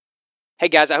Hey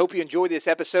guys, I hope you enjoyed this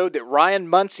episode that Ryan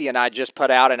Munsey and I just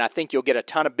put out, and I think you'll get a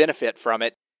ton of benefit from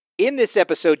it. In this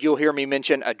episode, you'll hear me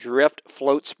mention Adrift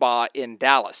Float Spa in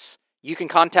Dallas. You can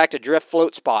contact Adrift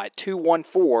Float Spa at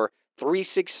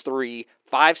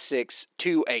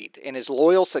 214-363-5628. And as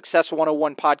loyal Success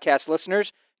 101 podcast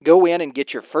listeners, go in and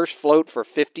get your first float for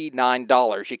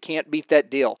 $59. You can't beat that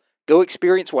deal. Go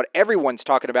experience what everyone's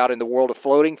talking about in the world of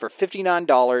floating for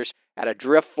 $59 at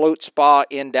Adrift Float Spa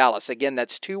in Dallas. Again,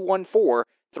 that's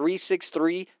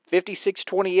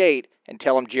 214-363-5628, and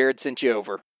tell them Jared sent you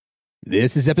over.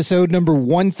 This is episode number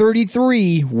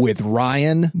 133 with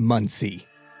Ryan Munsey.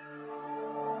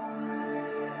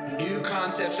 New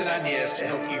concepts and ideas to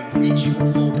help you reach your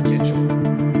full potential.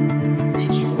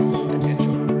 Reach your full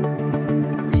potential.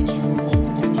 Reach your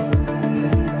full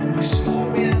potential. Small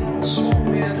win, small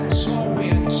win, small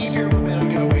win. Keep your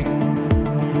momentum going.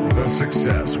 The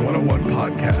Success 101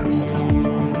 Podcast.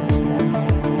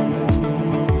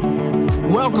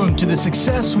 Welcome to the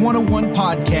Success 101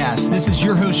 Podcast. This is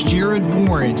your host, Jared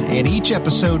Warren, and each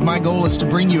episode, my goal is to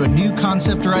bring you a new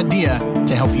concept or idea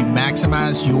to help you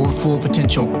maximize your full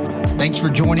potential. Thanks for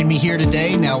joining me here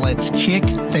today. Now let's kick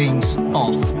things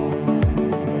off.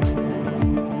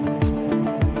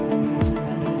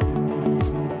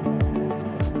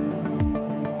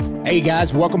 Hey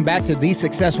guys, welcome back to the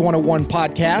Success 101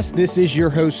 Podcast. This is your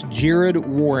host, Jared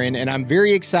Warren, and I'm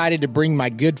very excited to bring my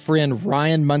good friend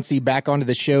Ryan Munsey back onto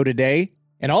the show today.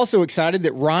 And also excited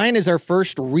that Ryan is our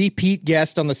first repeat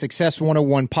guest on the Success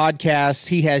 101 Podcast.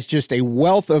 He has just a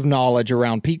wealth of knowledge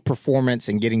around peak performance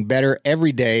and getting better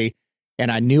every day. And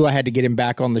I knew I had to get him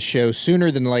back on the show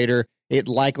sooner than later. It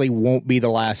likely won't be the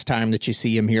last time that you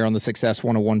see him here on the Success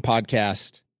 101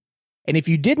 Podcast. And if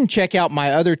you didn't check out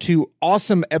my other two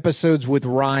awesome episodes with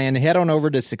Ryan, head on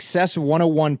over to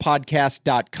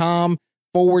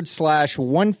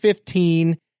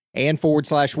success101podcast.com/115 and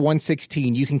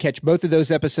 /116. You can catch both of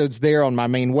those episodes there on my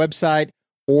main website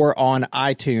or on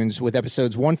iTunes with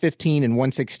episodes 115 and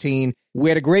 116.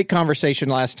 We had a great conversation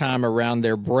last time around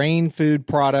their brain food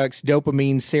products,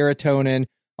 dopamine, serotonin,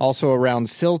 also around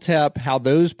Siltep, how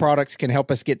those products can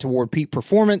help us get toward peak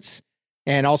performance,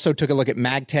 and also took a look at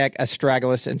MagTech,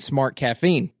 Astragalus, and Smart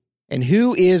Caffeine. And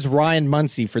who is Ryan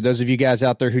Munsey? For those of you guys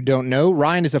out there who don't know,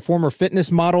 Ryan is a former fitness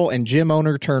model and gym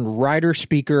owner turned writer,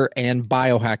 speaker, and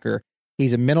biohacker.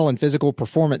 He's a mental and physical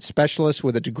performance specialist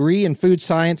with a degree in food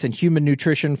science and human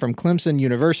nutrition from Clemson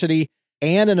University,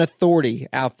 and an authority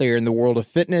out there in the world of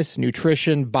fitness,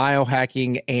 nutrition,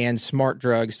 biohacking, and smart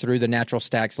drugs through the Natural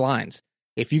Stacks lines.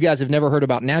 If you guys have never heard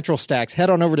about Natural Stacks,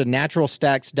 head on over to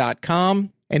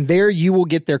naturalstacks.com. And there you will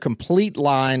get their complete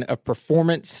line of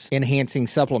performance-enhancing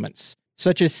supplements,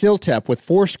 such as Siltep with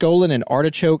forskolin and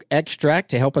artichoke extract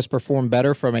to help us perform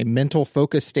better from a mental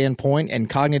focus standpoint and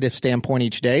cognitive standpoint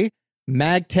each day,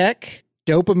 MagTech,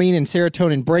 dopamine and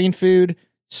serotonin brain food,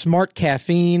 Smart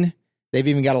Caffeine, they've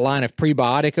even got a line of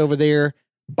prebiotic over there,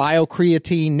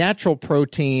 biocreatine, natural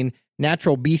protein,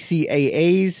 natural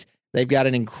BCAAs, they've got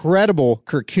an incredible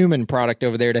curcumin product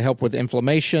over there to help with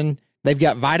inflammation. They've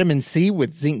got vitamin C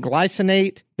with zinc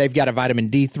glycinate. They've got a vitamin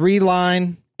D3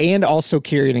 line and also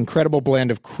carry an incredible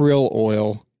blend of krill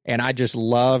oil. And I just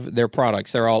love their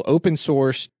products. They're all open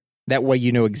source. That way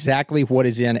you know exactly what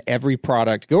is in every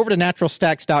product. Go over to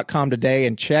naturalstacks.com today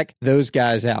and check those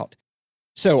guys out.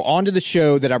 So on to the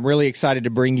show that I'm really excited to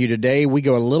bring you today. We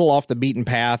go a little off the beaten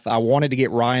path. I wanted to get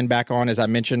Ryan back on, as I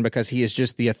mentioned, because he is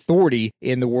just the authority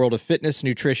in the world of fitness,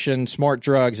 nutrition, smart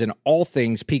drugs, and all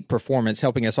things peak performance,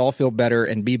 helping us all feel better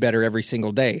and be better every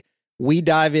single day. We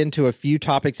dive into a few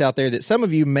topics out there that some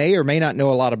of you may or may not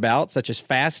know a lot about, such as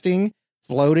fasting,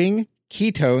 floating,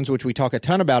 ketones, which we talk a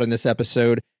ton about in this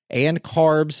episode, and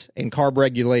carbs and carb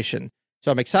regulation.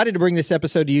 So I'm excited to bring this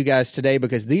episode to you guys today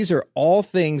because these are all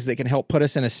things that can help put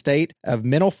us in a state of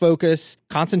mental focus,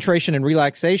 concentration and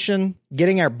relaxation,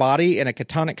 getting our body in a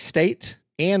ketonic state,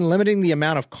 and limiting the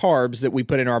amount of carbs that we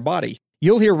put in our body.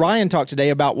 You'll hear Ryan talk today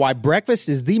about why breakfast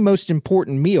is the most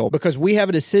important meal because we have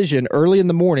a decision early in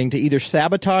the morning to either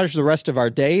sabotage the rest of our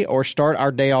day or start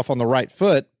our day off on the right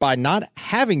foot by not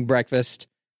having breakfast,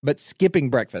 but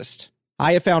skipping breakfast.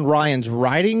 I have found Ryan's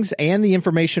writings and the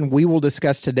information we will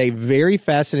discuss today very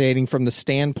fascinating from the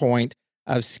standpoint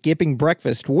of skipping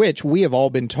breakfast, which we have all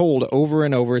been told over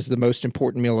and over is the most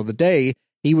important meal of the day.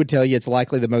 He would tell you it's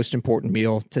likely the most important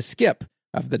meal to skip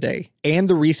of the day, and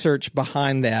the research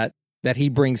behind that he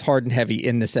brings hard and heavy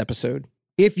in this episode.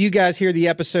 If you guys hear the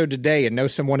episode today and know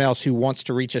someone else who wants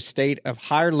to reach a state of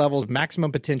higher levels of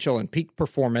maximum potential and peak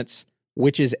performance,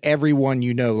 which is everyone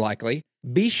you know likely,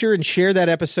 Be sure and share that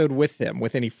episode with them,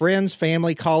 with any friends,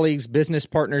 family, colleagues, business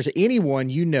partners,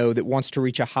 anyone you know that wants to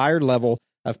reach a higher level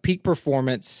of peak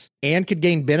performance and could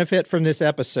gain benefit from this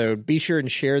episode. Be sure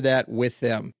and share that with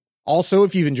them. Also,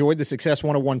 if you've enjoyed the Success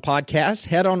 101 podcast,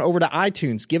 head on over to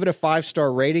iTunes, give it a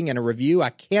 5-star rating and a review. I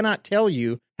cannot tell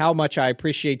you how much I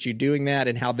appreciate you doing that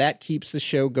and how that keeps the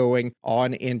show going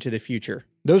on into the future.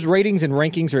 Those ratings and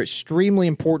rankings are extremely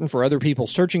important for other people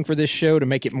searching for this show to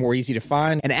make it more easy to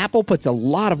find. And Apple puts a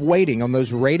lot of weighting on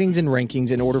those ratings and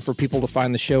rankings in order for people to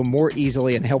find the show more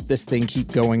easily and help this thing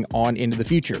keep going on into the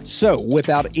future. So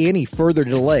without any further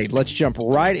delay, let's jump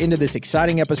right into this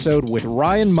exciting episode with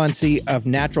Ryan Munsey of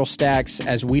Natural Stacks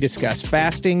as we discuss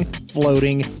fasting,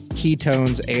 floating,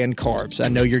 ketones, and carbs. I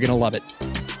know you're going to love it.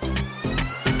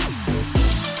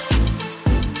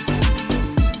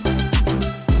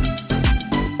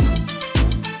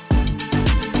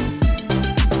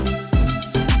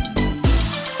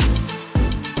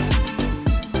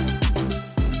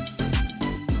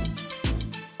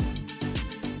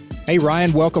 Hey,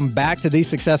 Ryan, welcome back to the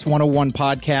Success 101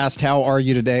 podcast. How are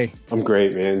you today? I'm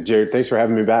great, man. Jared, thanks for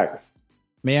having me back.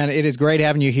 Man, it is great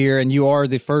having you here, and you are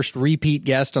the first repeat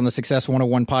guest on the Success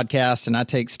 101 podcast, and I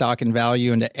take stock and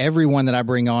value into everyone that I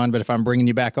bring on, but if I'm bringing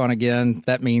you back on again,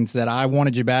 that means that I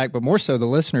wanted you back, but more so the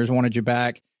listeners wanted you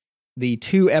back. The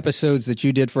 2 episodes that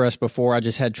you did for us before, I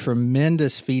just had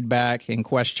tremendous feedback and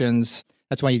questions.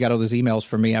 That's why you got all those emails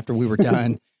from me after we were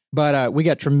done. But we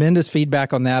got tremendous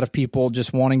feedback on that of people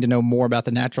just wanting to know more about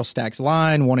the Natural Stacks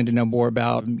line, wanting to know more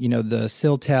about, the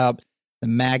CILTEP, the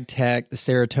MagTech, the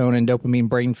serotonin, dopamine,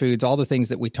 brain foods, all the things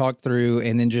that we talked through,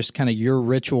 and then just kind of your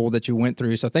ritual that you went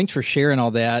through. So thanks for sharing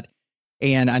all that.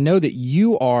 And I know that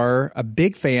you are a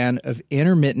big fan of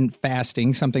intermittent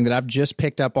fasting, something that I've just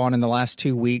picked up on in the last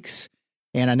 2 weeks.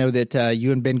 And I know that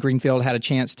you and Ben Greenfield had a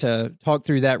chance to talk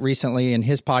through that recently in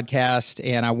his podcast,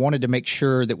 and I wanted to make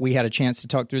sure that we had a chance to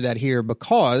talk through that here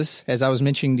because, as I was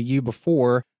mentioning to you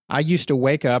before, I used to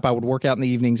wake up, I would work out in the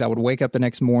evenings, I would wake up the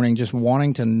next morning just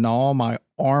wanting to gnaw my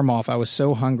arm off. I was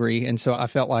so hungry, and so I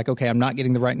felt like, okay, I'm not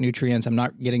getting the right nutrients, I'm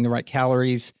not getting the right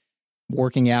calories,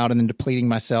 working out and then depleting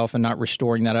myself and not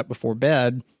restoring that up before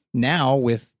bed. Now,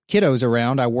 with kiddos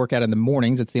around, I work out in the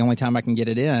mornings. It's the only time I can get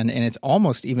it in. And it's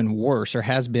almost even worse, or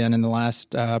has been in the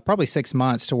last probably 6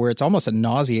 months, to where it's almost a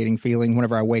nauseating feeling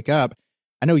whenever I wake up.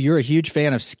 I know you're a huge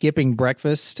fan of skipping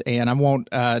breakfast, and I won't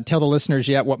tell the listeners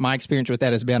yet what my experience with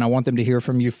that has been. I want them to hear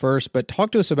from you first, but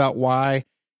talk to us about why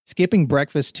skipping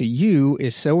breakfast to you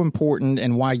is so important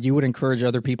and why you would encourage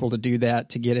other people to do that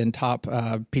to get in top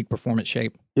peak performance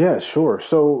shape. Yeah, sure.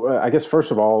 So I guess first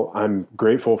of all, I'm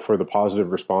grateful for the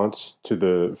positive response to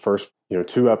the first,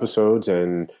 2 episodes.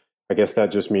 And I guess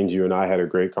that just means you and I had a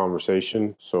great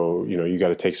conversation. So, you got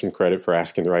to take some credit for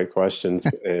asking the right questions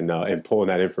and pulling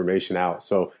that information out.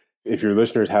 So if your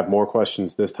listeners have more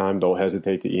questions this time, don't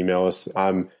hesitate to email us.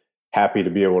 I'm happy to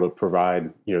be able to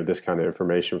provide, this kind of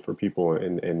information for people.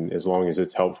 And as long as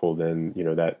it's helpful, then,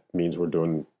 that means we're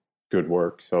doing good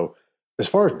work. So as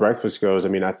far as breakfast goes,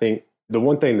 I think the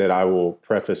one thing that I will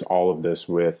preface all of this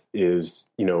with is,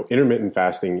 intermittent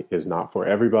fasting is not for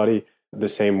everybody, the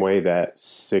same way that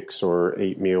 6 or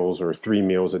 8 meals or 3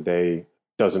 meals a day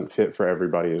doesn't fit for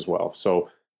everybody as well. So,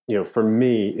 for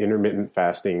me, intermittent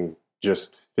fasting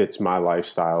just fits my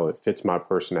lifestyle. It fits my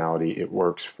personality. It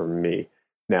works for me.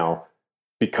 Now,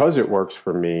 because it works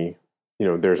for me,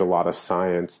 there's a lot of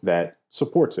science that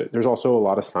supports it. There's also a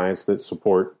lot of science that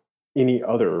support any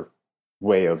other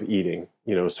way of eating.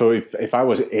 So if I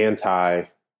was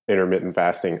anti-intermittent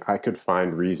fasting, I could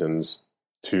find reasons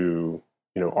to,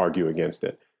 argue against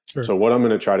it. Sure. So what I'm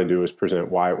going to try to do is present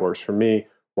why it works for me,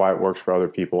 why it works for other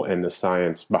people, and the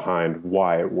science behind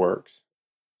why it works.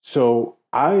 So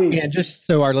just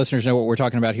so our listeners know what we're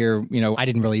talking about here, I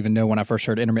didn't really even know when I first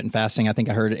heard intermittent fasting. I think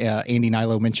I heard Andy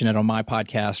Nilo mention it on my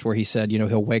podcast where he said,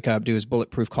 he'll wake up, do his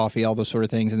bulletproof coffee, all those sort of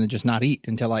things, and then just not eat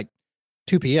until like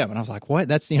 2 p.m. And I was like, what?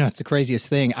 That's, it's the craziest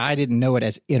thing. I didn't know it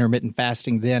as intermittent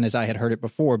fasting then as I had heard it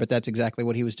before, but that's exactly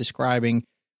what he was describing.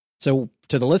 So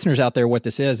to the listeners out there, what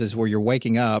this is where you're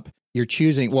waking up, you're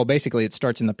choosing, well, basically it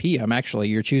starts in the PM. Actually,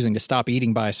 you're choosing to stop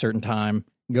eating by a certain time,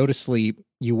 go to sleep,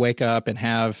 you wake up and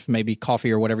have maybe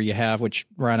coffee or whatever you have, which,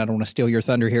 Ryan, I don't want to steal your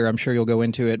thunder here. I'm sure you'll go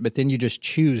into it, but then you just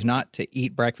choose not to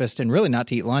eat breakfast and really not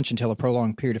to eat lunch until a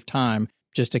prolonged period of time,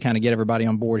 just to kind of get everybody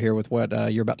on board here with what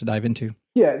you're about to dive into.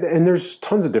 Yeah, and there's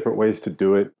tons of different ways to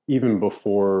do it. Even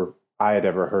before I had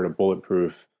ever heard of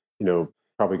bulletproof,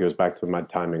 probably goes back to my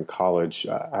time in college.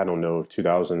 I don't know,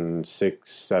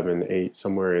 2006, 7, 8,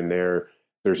 somewhere in there.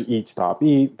 There's Eat, Stop,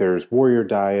 Eat. There's Warrior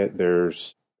Diet.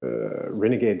 There's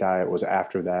Renegade Diet was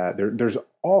after that. There's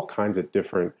all kinds of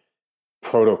different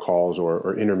protocols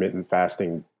or intermittent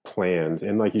fasting plans.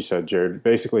 And like you said, Jared,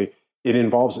 basically it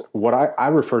involves what I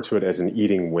refer to it as an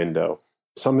eating window.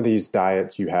 Some of these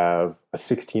diets, you have a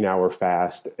 16-hour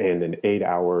fast and an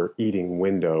 8-hour eating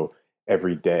window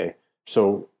every day.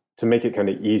 So to make it kind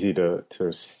of easy to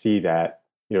see that,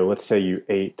 let's say your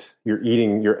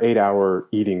 8-hour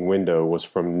eating window was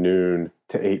from noon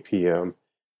to 8 p.m.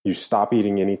 You stop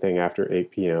eating anything after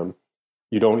 8 p.m.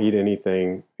 You don't eat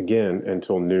anything again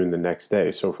until noon the next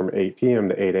day. So from 8 p.m.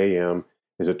 to 8 a.m.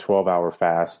 is a 12-hour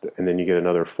fast, and then you get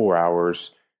another 4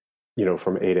 hours,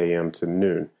 from 8 a.m. to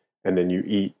noon. And then you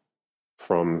eat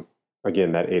from,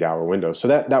 again, that 8-hour window. So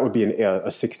that would be a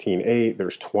 16-8.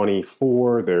 There's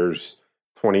 24. There's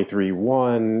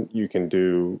 23-1. You can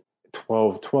do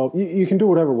 12-12. You can do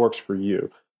whatever works for you.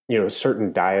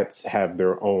 Certain diets have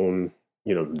their own,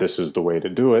 this is the way to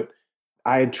do it.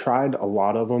 I had tried a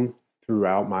lot of them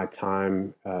throughout my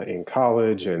time in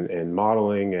college and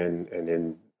modeling and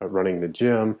in running the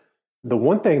gym. The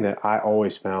one thing that I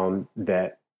always found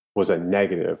that was a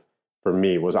negative for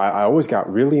me was I always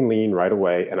got really lean right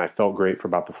away, and I felt great for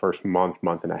about the first month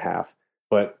and a half.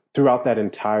 But throughout that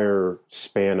entire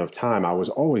span of time, I was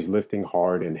always lifting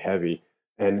hard and heavy.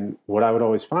 And what I would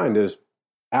always find is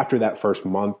after that first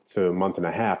month to month and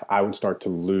a half, I would start to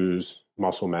lose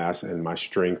muscle mass, and my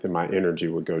strength and my energy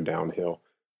would go downhill.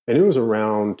 And it was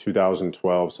around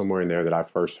 2012, somewhere in there, that I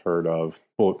first heard of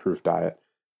Bulletproof Diet.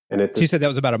 And So you said that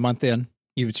was about a month in,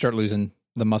 you would start losing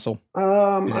the muscle?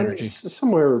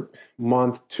 Somewhere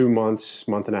month, 2 months,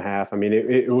 month and a half. I mean,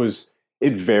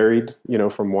 it varied,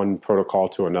 from one protocol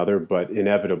to another, but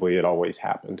inevitably it always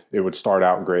happened. It would start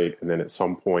out great, and then at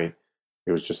some point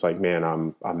it was just like, man,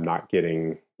 I'm not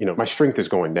getting, my strength is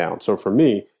going down. So for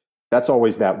me, that's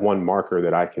always that one marker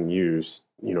that I can use.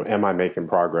 Am I making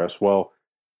progress? Well,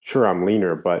 sure, I'm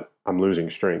leaner, but I'm losing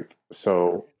strength.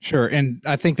 So sure. And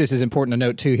I think this is important to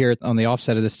note too here on the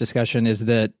offset of this discussion is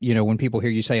that, when people hear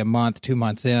you say a month, 2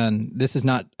 months in, this is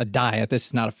not a diet. This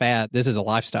is not a fad. This is a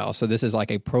lifestyle. So this is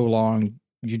like a prolonged,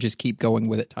 you just keep going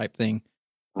with it type thing.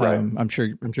 Right. I'm sure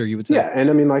you would say. Yeah. And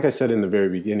I mean, like I said in the very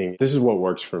beginning, this is what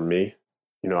works for me.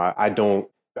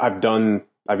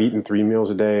 I've eaten 3 meals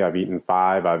a day. I've eaten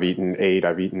 5, I've eaten 8,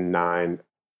 I've eaten 9.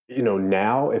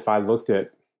 Now if I looked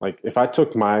at, if I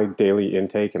took my daily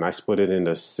intake and I split it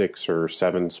into 6 or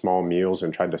 7 small meals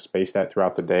and tried to space that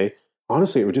throughout the day,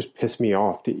 honestly, it would just piss me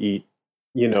off to eat,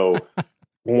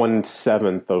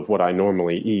 1/7 of what I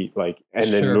normally eat,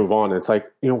 and then move on. It's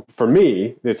like, for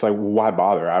me, it's like, why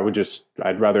bother?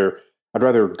 I'd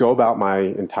rather go about my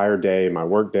entire day, my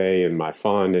work day and my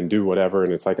fun and do whatever.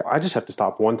 And it's like, I just have to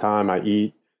stop one time, I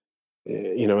eat,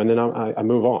 and then I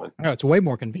move on. No, it's way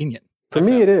more convenient. For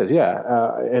me, it is,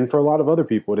 yeah. And for a lot of other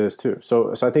people, it is too.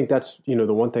 So I think that's,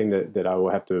 the one thing that I will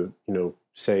have to,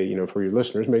 say, for your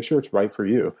listeners, make sure it's right for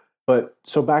you. But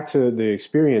so back to the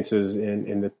experiences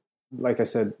and the, like I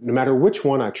said, no matter which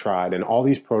one I tried and all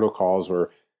these protocols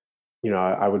were,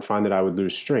 I would find that I would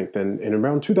lose strength. And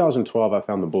around 2012, I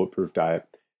found the Bulletproof Diet.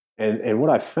 And what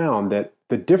I found that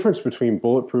the difference between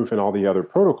Bulletproof and all the other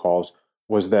protocols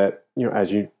was that,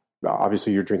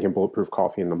 obviously you're drinking Bulletproof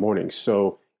coffee in the morning.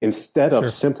 So instead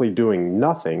of simply doing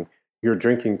nothing, you're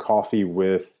drinking coffee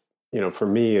with, for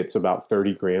me, it's about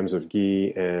 30 grams of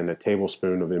ghee and a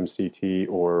tablespoon of MCT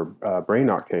or brain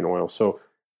octane oil. So,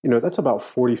 that's about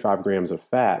 45 grams of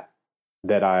fat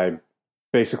that I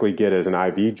basically get as an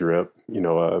IV drip.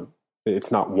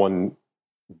 It's not one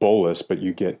bolus, but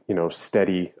you get,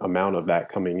 steady amount of that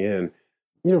coming in,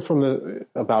 from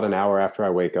about an hour after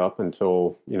I wake up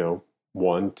until,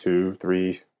 1, 2,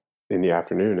 3 in the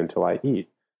afternoon until I eat.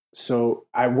 So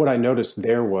what I noticed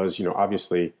there was,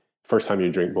 obviously, first time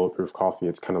you drink Bulletproof coffee,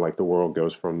 it's kind of like the world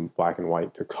goes from black and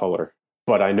white to color.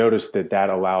 But I noticed that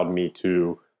allowed me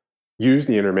to use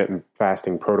the intermittent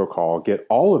fasting protocol, get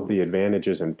all of the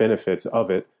advantages and benefits of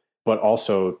it, but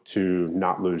also to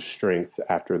not lose strength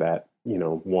after that,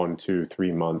 1, 2,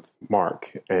 3 month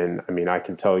mark. And I mean, I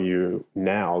can tell you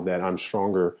now that I'm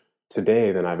stronger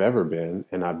today than I've ever been.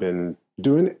 And I've been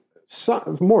doing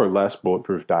more or less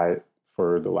Bulletproof diet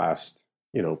for the last,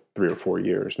 3 or 4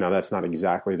 years. Now, that's not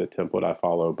exactly the template I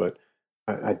follow, but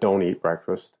I don't eat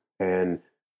breakfast. And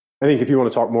I think if you want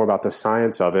to talk more about the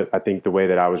science of it, I think the way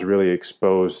that I was really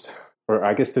exposed, or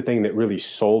I guess the thing that really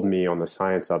sold me on the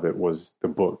science of it was the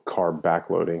book Carb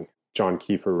Backloading. John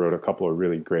Kiefer wrote a couple of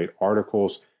really great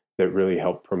articles that really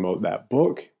helped promote that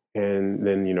book. And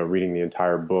then, reading the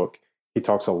entire book, he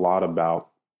talks a lot about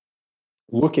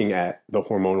looking at the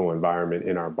hormonal environment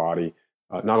in our body,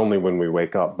 not only when we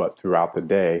wake up, but throughout the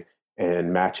day,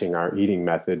 and matching our eating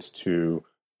methods to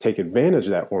take advantage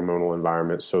of that hormonal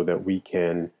environment so that we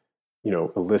can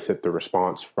elicit the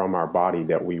response from our body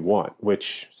that we want,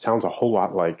 which sounds a whole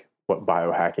lot like what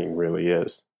biohacking really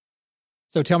is.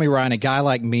 So tell me, Ryan, a guy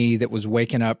like me that was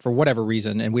waking up for whatever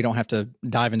reason, and we don't have to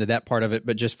dive into that part of it,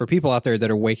 but just for people out there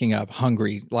that are waking up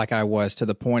hungry like I was, to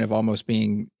the point of almost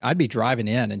I'd be driving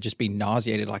in and just be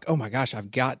nauseated, like, oh my gosh,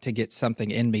 I've got to get something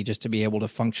in me just to be able to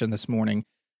function this morning.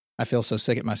 I feel so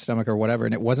sick at my stomach or whatever.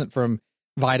 And it wasn't from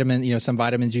some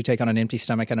vitamins you take on an empty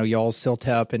stomach. I know y'all's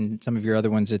Siltep and some of your other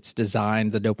ones, it's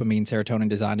designed, the dopamine, serotonin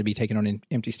designed to be taken on an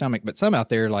empty stomach. But some out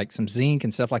there, like some zinc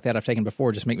and stuff like that I've taken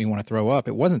before, just make me want to throw up.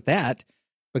 It wasn't that,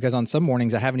 because on some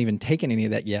mornings I haven't even taken any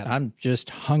of that yet. I'm just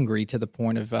hungry to the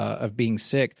point of being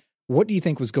sick. What do you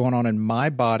think was going on in my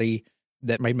body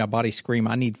that made my body scream,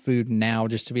 I need food now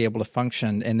just to be able to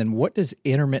function? And then what does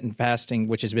intermittent fasting,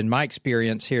 which has been my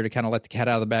experience here to kind of let the cat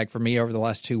out of the bag for me over the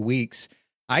last 2 weeks,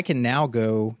 I can now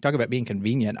go, talk about being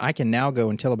convenient, I can now go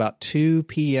until about 2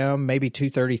 p.m., maybe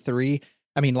 2:33.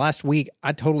 I mean, last week,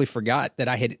 I totally forgot that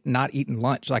I had not eaten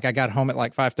lunch. Like, I got home at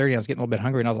like 5:30, I was getting a little bit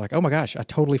hungry, and I was like, oh my gosh, I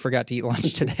totally forgot to eat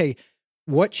lunch today.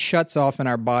 What shuts off in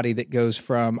our body that goes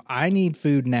from, I need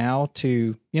food now,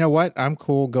 to, you know what, I'm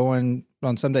cool going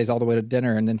on some days all the way to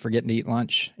dinner and then forgetting to eat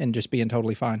lunch and just being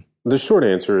totally fine? The short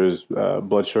answer is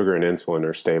blood sugar and insulin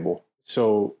are stable.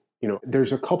 So,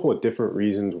 there's a couple of different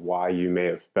reasons why you may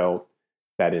have felt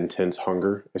that intense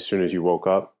hunger as soon as you woke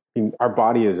up. I mean, our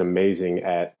body is amazing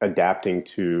at adapting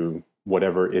to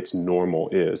whatever its normal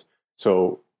is.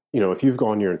 So, if you've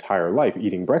gone your entire life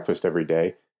eating breakfast every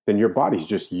day, then your body's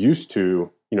just used to,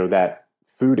 that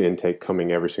food intake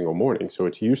coming every single morning. So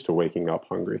it's used to waking up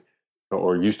hungry,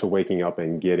 or used to waking up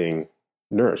and getting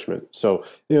nourishment. So,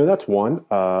 that's one.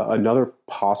 Another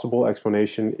possible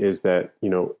explanation is that,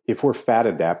 if we're fat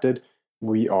adapted,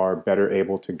 we are better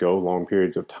able to go long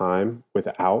periods of time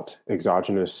without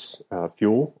exogenous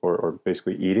fuel or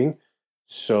basically eating.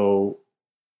 So,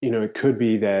 it could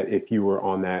be that if you were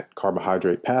on that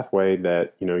carbohydrate pathway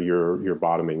that, you're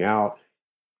bottoming out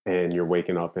and you're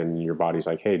waking up and your body's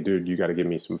like, hey, dude, you got to give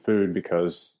me some food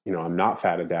because, I'm not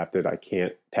fat adapted. I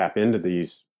can't tap into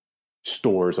these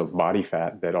stores of body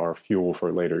fat that are fuel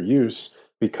for later use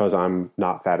because I'm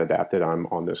not fat adapted. I'm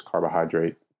on this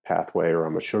carbohydrate pathway, or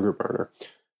I'm a sugar burner.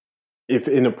 If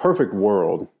in a perfect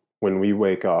world, when we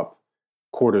wake up,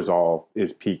 cortisol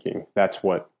is peaking. That's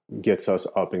what gets us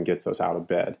up and gets us out of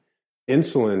bed.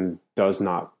 Insulin does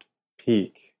not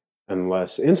peak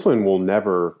insulin will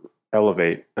never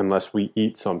elevate unless we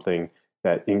eat something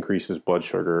that increases blood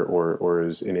sugar or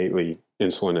is innately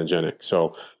insulinogenic.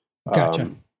 So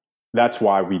Gotcha. That's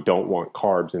why we don't want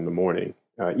carbs in the morning,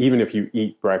 even if you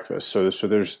eat breakfast. So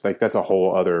there's that's a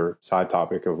whole other side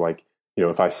topic of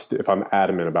if I'm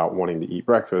adamant about wanting to eat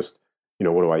breakfast,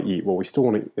 what do I eat? Well, we still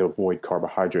want to avoid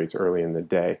carbohydrates early in the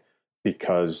day,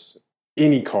 because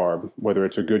any carb, whether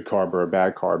it's a good carb or a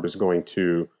bad carb, is going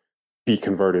to be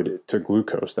converted to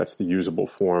glucose. That's the usable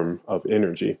form of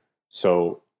energy.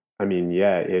 So, I mean,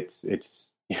 yeah, it's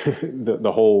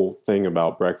the whole thing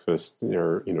about breakfast,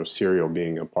 or cereal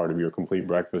being a part of your complete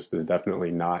breakfast, is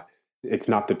definitely not. It's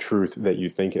not the truth that you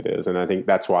think it is. And I think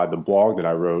that's why the blog that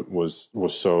I wrote was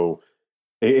so.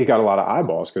 It got a lot of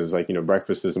eyeballs because,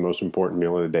 breakfast is the most important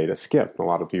meal of the day to skip. And a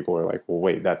lot of people are like, well,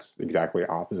 wait, that's exactly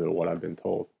opposite of what I've been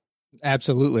told.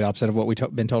 Absolutely opposite of what we've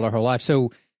been told our whole life.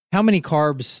 So how many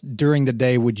carbs during the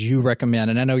day would you recommend?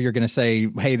 And I know you're going to say,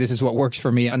 hey, this is what works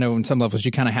for me. I know on some levels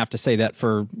you kind of have to say that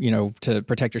for, to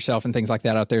protect yourself and things like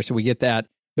that out there. So we get that.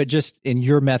 But just in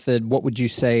your method, what would you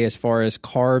say as far as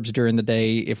carbs during the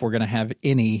day, if we're going to have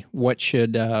any? What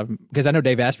should, because I know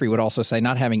Dave Asprey would also say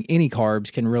not having any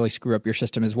carbs can really screw up your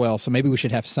system as well. So maybe we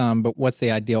should have some, but what's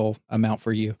the ideal amount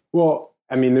for you? Well,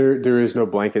 I mean, there is no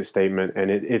blanket statement, and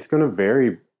it's going to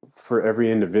vary for every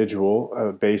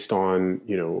individual based on,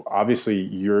 obviously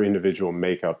your individual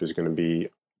makeup is going to be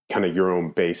kind of your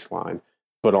own baseline.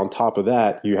 But on top of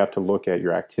that, you have to look at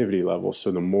your activity level.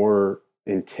 So the more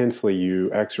intensely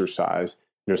you exercise,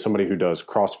 somebody who does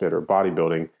CrossFit or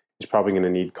bodybuilding is probably going to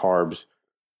need carbs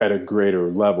at a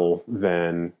greater level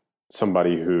than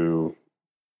somebody who,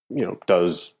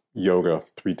 does yoga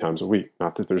 3 times a week.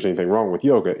 Not that there's anything wrong with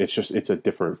yoga. It's a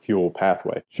different fuel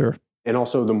pathway. Sure. And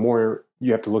also the more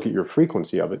you have to look at your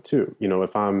frequency of it too.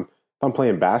 If I'm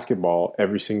playing basketball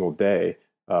every single day,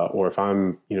 or if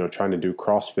I'm, trying to do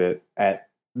CrossFit at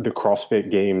the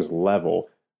CrossFit Games level,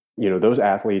 those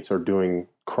athletes are doing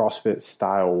CrossFit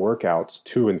style workouts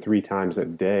 2 and 3 times a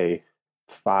day,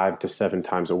 5 to 7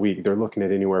 times a week. They're looking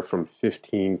at anywhere from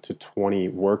 15 to 20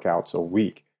 workouts a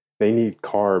week. They need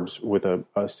carbs with a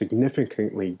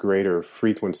significantly greater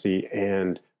frequency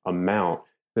and amount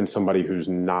than somebody who's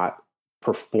not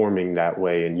performing that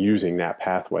way and using that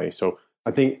pathway. So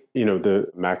I think,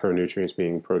 the macronutrients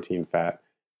being protein, fat.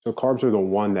 So carbs are the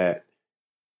one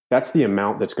that's the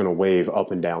amount that's going to wave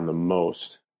up and down the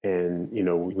most. And,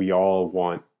 we all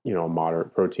want, a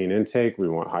moderate protein intake. We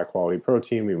want high quality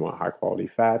protein. We want high quality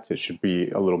fats. It should be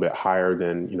a little bit higher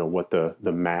than, what the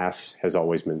mass has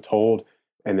always been told.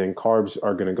 And then carbs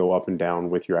are going to go up and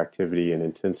down with your activity and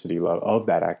intensity of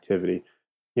that activity.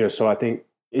 So I think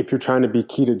if you're trying to be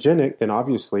ketogenic, then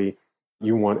obviously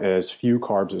you want as few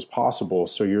carbs as possible.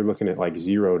 So you're looking at like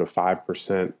 0 to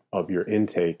 5% of your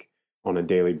intake on a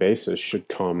daily basis should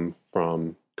come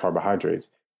from carbohydrates.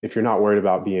 If you're not worried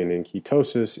about being in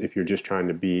ketosis, if you're just trying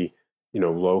to be,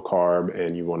 low carb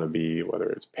and you want to be, whether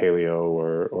it's paleo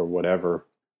or whatever,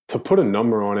 to put a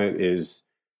number on it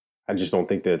I just don't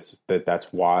think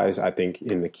that's wise. I think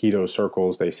in the keto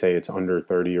circles, they say it's under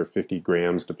 30 or 50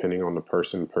 grams, depending on the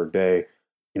person per day.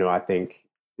 I think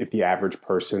if the average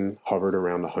person hovered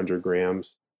around 100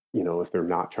 grams, if they're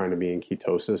not trying to be in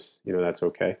ketosis, that's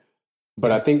okay.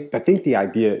 But I think the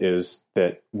idea is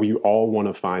that we all want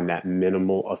to find that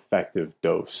minimal effective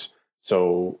dose.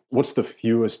 So what's the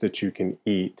fewest that you can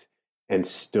eat and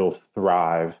still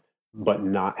thrive, but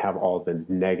not have all the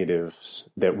negatives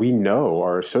that we know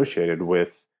are associated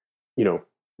with,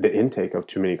 the intake of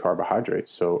too many carbohydrates.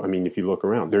 So, I mean, if you look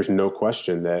around, there's no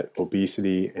question that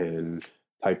obesity and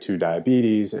type 2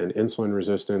 diabetes and insulin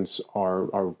resistance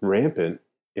are rampant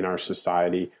in our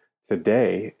society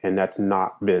today. And that's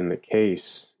not been the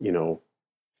case,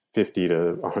 50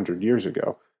 to 100 years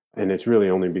ago. And it's really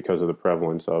only because of the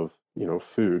prevalence of,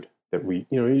 food that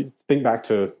you think back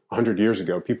to 100 years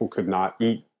ago, people could not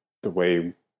eat the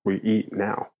way we eat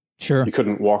now. Sure. You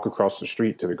couldn't walk across the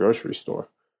street to the grocery store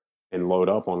and load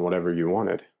up on whatever you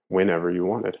wanted, whenever you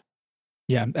wanted.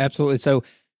 Yeah, absolutely. So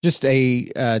just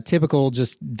a typical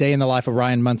just day in the life of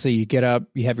Ryan Munsey. You get up,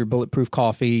 you have your bulletproof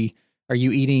coffee. Are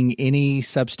you eating any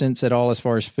substance at all as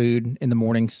far as food in the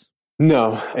mornings?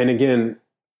 No. And again,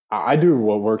 I do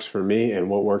what works for me, and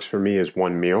what works for me is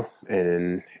one meal.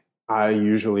 And I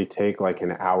usually take like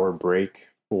an hour break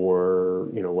for,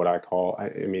 what I call,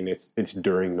 it's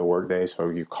during the workday, so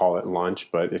you call it lunch,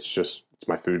 but it's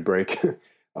my food break.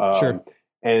 Sure.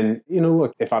 And,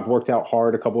 look, if I've worked out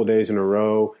hard a couple of days in a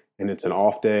row and it's an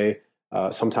off day,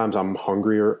 sometimes I'm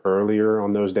hungrier earlier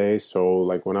on those days. So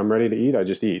like when I'm ready to eat, I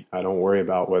just eat. I don't worry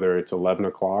about whether it's 11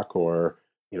 o'clock or,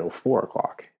 4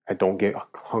 o'clock. I don't get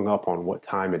hung up on what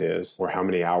time it is or how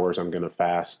many hours I'm going to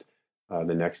fast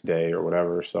the next day or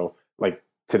whatever. So like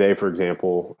today, for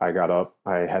example, I got up,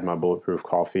 I had my bulletproof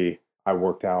coffee. I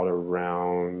worked out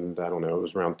around, it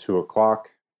was around 2 o'clock.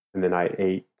 And then I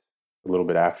ate a little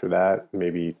bit after that,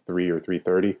 maybe 3 or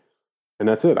 3:30. And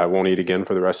that's it. I won't eat again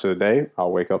for the rest of the day.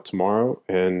 I'll wake up tomorrow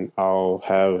and I'll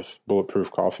have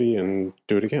bulletproof coffee and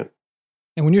do it again.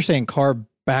 And when you're saying carb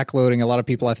backloading, a lot of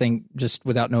people, I think, just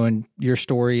without knowing your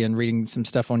story and reading some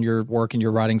stuff on your work and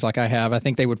your writings like I have, I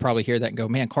think they would probably hear that and go,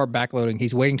 man, carb backloading,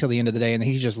 he's waiting till the end of the day and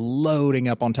he's just loading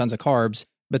up on tons of carbs.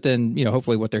 But then,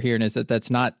 hopefully what they're hearing is that that's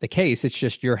not the case. It's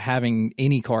just you're having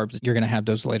any carbs, you're going to have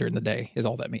those later in the day is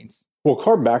all that means. Well,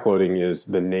 carb backloading is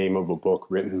the name of a book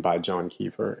written by John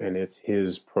Kiefer, and it's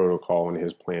his protocol and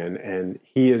his plan. And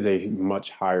he is a much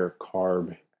higher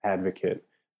carb advocate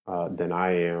than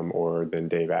I am or than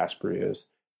Dave Asprey is.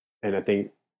 And I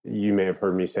think you may have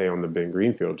heard me say on the Ben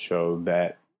Greenfield show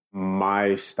that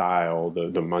my style,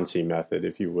 the Munsey method,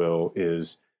 if you will,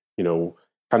 is,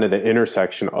 kind of the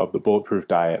intersection of the bulletproof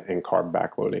diet and carb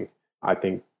backloading. I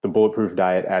think the bulletproof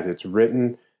diet as it's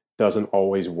written doesn't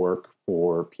always work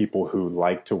for people who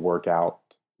like to work out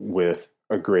with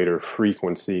a greater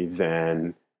frequency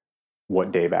than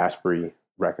what Dave Asprey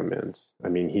recommends. I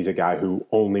mean, he's a guy who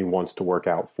only wants to work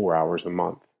out 4 hours a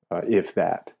month, if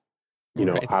that.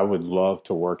 Right. I would love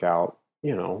to work out,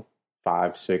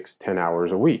 5, 6, 10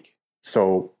 hours a week.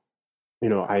 So,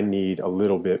 I need a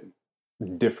little bit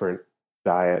different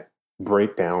diet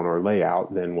breakdown or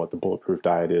layout than what the bulletproof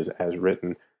diet is as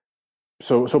written.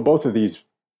 So both of these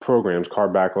programs,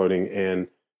 carb backloading and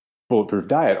bulletproof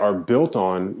diet, are built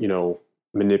on,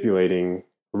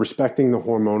 respecting the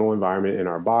hormonal environment in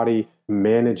our body,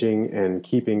 managing and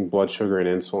keeping blood sugar and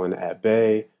insulin at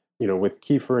bay. With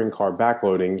Kiefer and carb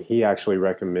backloading, he actually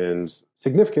recommends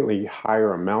significantly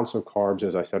higher amounts of carbs,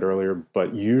 as I said earlier,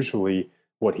 but usually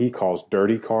what he calls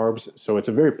dirty carbs. So it's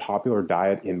a very popular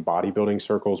diet in bodybuilding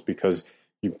circles because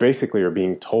you basically are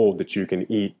being told that you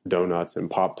can eat donuts and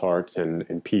Pop-Tarts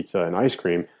and pizza and ice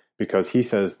cream, because he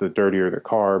says the dirtier the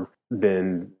carb,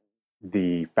 then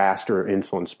the faster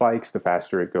insulin spikes, the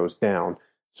faster it goes down.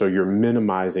 So you're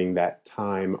minimizing that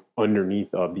time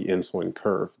underneath of the insulin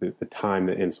curve. The time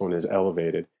that insulin is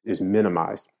elevated is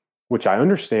minimized, which I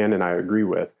understand and I agree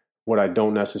with. What I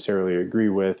don't necessarily agree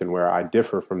with and where I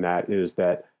differ from that is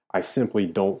that I simply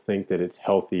don't think that it's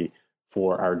healthy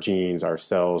for our genes, our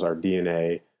cells, our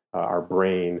DNA, our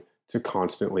brain to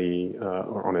constantly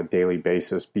or on a daily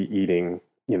basis be eating,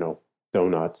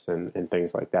 donuts and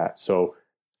things like that. So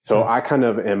I kind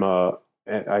of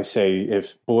I say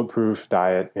if Bulletproof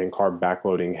Diet and carb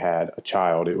backloading had a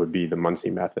child, it would be the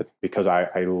Munsey method, because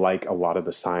I like a lot of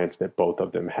the science that both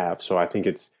of them have. So I think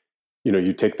it's,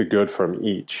 you take the good from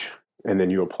each and then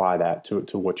you apply that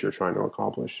to what you're trying to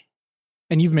accomplish.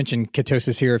 And you've mentioned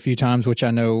ketosis here a few times, which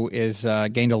I know is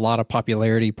gained a lot of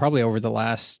popularity probably over the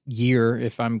last year,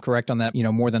 if I'm correct on that,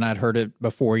 more than I'd heard it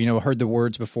before. Heard the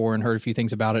words before and heard a few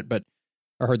things about it, but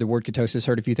I heard the word ketosis,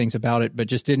 heard a few things about it, but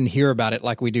just didn't hear about it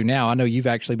like we do now. I know you've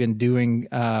actually been doing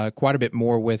quite a bit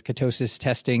more with ketosis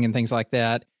testing and things like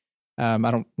that. I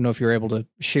don't know if you're able to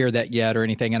share that yet or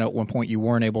anything. I know at one point you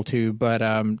weren't able to, but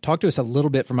talk to us a little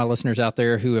bit for my listeners out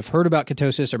there who have heard about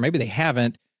ketosis, or maybe they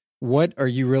haven't. What are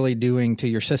you really doing to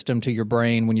your system, to your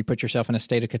brain, when you put yourself in a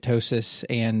state of ketosis,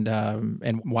 and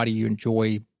why do you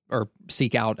enjoy or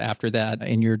seek out after that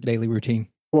in your daily routine?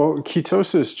 Well,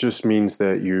 ketosis just means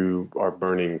that you are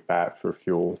burning fat for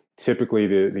fuel. Typically,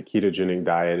 the ketogenic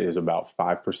diet is about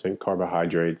 5%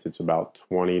 carbohydrates. It's about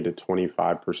 20 to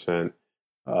 25%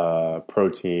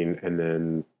 protein, and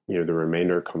then the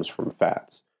remainder comes from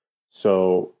fats.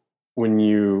 So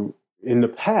in the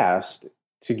past,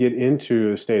 to get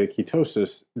into a state of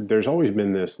ketosis, there's always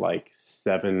been this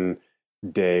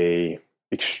 7-day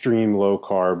extreme low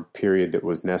carb period that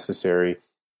was necessary.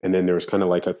 And then there was kind of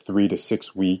like a 3 to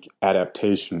 6 week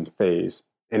adaptation phase.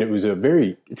 And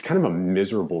it's kind of a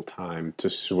miserable time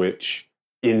to switch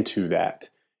into that.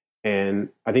 And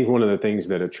I think one of the things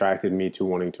that attracted me to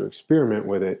wanting to experiment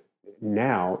with it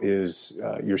now is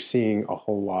you're seeing a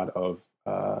whole lot of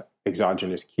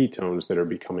exogenous ketones that are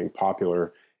becoming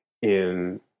popular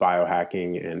in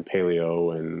biohacking and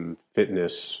paleo and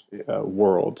fitness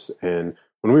worlds. And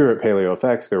when we were at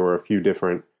PaleoFX, there were a few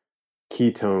different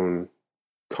ketone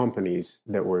companies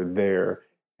that were there.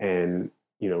 And,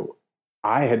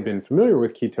 I had been familiar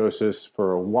with ketosis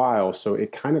for a while, so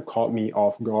it kind of caught me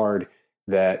off guard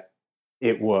that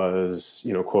it was,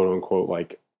 quote unquote,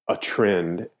 like a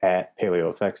trend at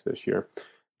PaleoFX this year.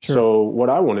 Sure. So what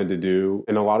I wanted to do,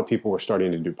 and a lot of people were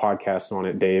starting to do podcasts on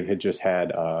it. Dave had just had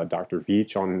Dr.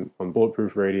 Veach on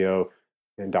Bulletproof Radio,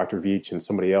 and Dr. Veach and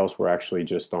somebody else were actually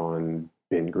just on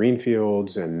Ben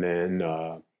Greenfield's. And then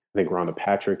I think Rhonda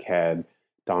Patrick had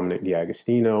Dominic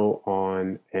D'Agostino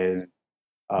on. And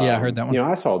yeah, I heard that one.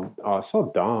 I saw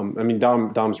Dom. I mean,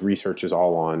 Dom's research is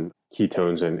all on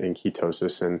ketones and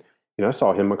ketosis. And, I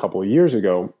saw him a couple of years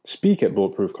ago speak at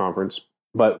Bulletproof Conference.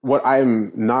 But what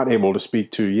I'm not able to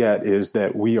speak to yet is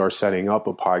that we are setting up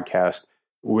a podcast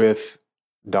with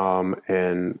Dom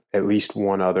and at least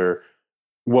one other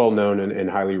well-known and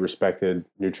highly respected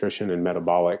nutrition and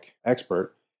metabolic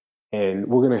expert. And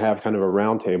we're going to have kind of a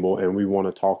roundtable, and we want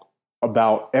to talk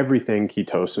about everything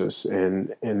ketosis.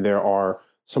 And there are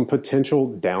some potential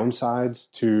downsides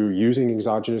to using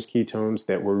exogenous ketones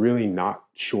that we're really not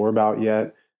sure about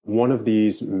yet. One of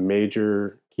these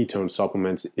major ketone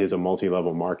supplements is a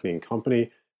multi-level marketing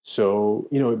company. So,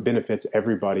 it benefits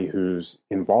everybody who's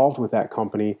involved with that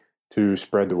company to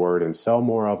spread the word and sell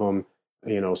more of them.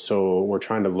 So we're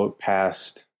trying to look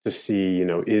past to see,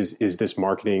 is this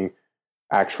marketing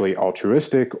actually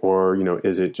altruistic, or,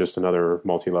 is it just another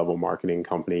multi-level marketing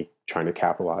company trying to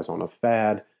capitalize on a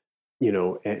fad?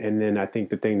 And then I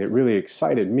think the thing that really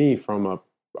excited me from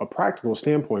a practical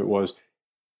standpoint was,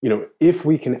 if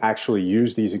we can actually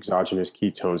use these exogenous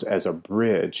ketones as a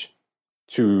bridge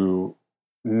to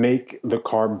make the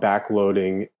carb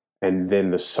backloading and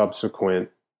then the subsequent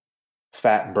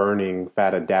fat burning,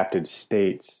 fat adapted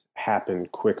states happen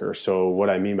quicker. So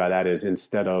what I mean by that is,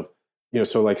 instead of,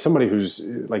 so like somebody who's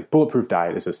like Bulletproof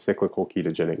Diet is a cyclical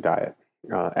ketogenic diet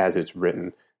as it's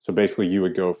written. So basically you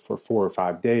would go for 4 or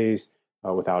 5 days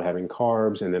without having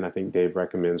carbs. And then I think Dave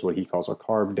recommends what he calls a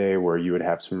carb day, where you would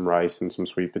have some rice and some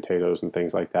sweet potatoes and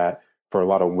things like that. For a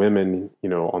lot of women,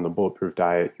 on the Bulletproof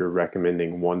Diet, you're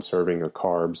recommending 1 serving of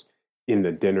carbs in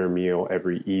the dinner meal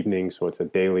every evening. So it's a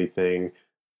daily thing,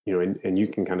 and you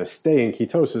can kind of stay in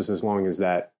ketosis as long as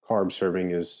that carb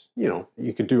serving is,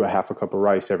 you could do a half a cup of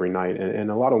rice every night. And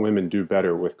a lot of women do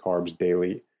better with carbs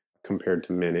daily compared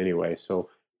to men anyway. So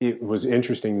it was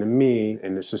interesting to me,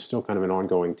 and this is still kind of an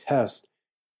ongoing test,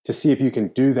 to see if you can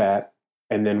do that.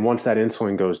 And then once that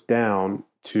insulin goes down,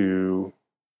 to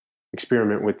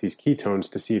experiment with these ketones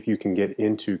to see if you can get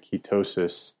into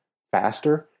ketosis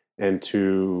faster and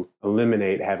to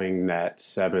eliminate having that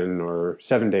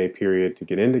 7 day period to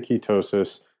get into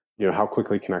ketosis. How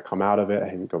quickly can I come out of it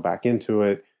and go back into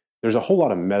it? There's a whole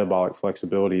lot of metabolic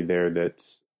flexibility there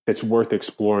that's worth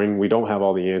exploring. We don't have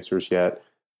all the answers yet.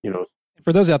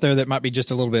 For those out there that might be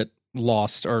just a little bit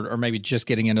lost or maybe just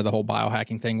getting into the whole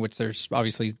biohacking thing, which there's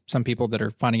obviously some people that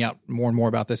are finding out more and more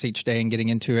about this each day and getting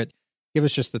into it. Give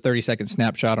us just the 30-second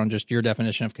snapshot on just your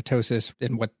definition of ketosis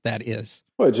and what that is.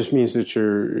 Well, it just means that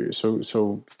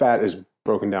so fat is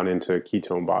broken down into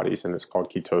ketone bodies, and it's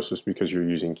called ketosis because you're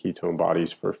using ketone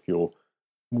bodies for fuel.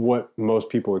 What most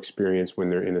people experience when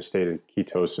they're in a state of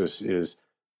ketosis is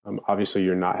obviously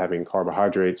you're not having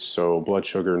carbohydrates, so blood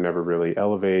sugar never really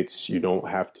elevates. You don't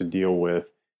have to deal with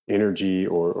energy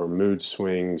or mood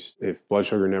swings. If blood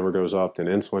sugar never goes up, then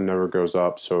insulin never goes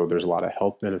up. So there's a lot of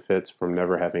health benefits from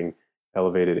never having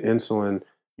elevated insulin.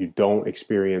 You don't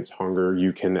experience hunger.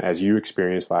 You can, as you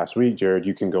experienced last week, Jared,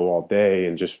 you can go all day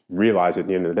and just realize at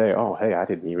the end of the day, oh, hey, I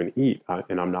didn't even eat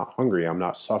and I'm not hungry. I'm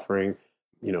not suffering.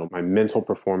 My mental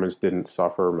performance didn't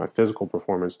suffer. My physical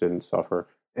performance didn't suffer.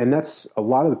 And that's a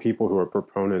lot of the people who are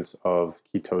proponents of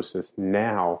ketosis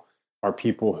now are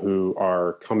people who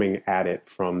are coming at it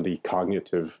from the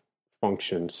cognitive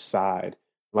function side.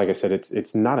 Like I said,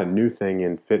 it's not a new thing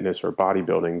in fitness or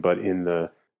bodybuilding, but in the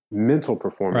mental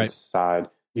performance side,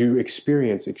 you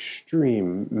experience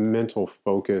extreme mental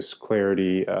focus,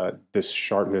 clarity, this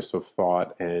sharpness of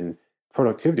thought, and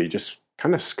productivity just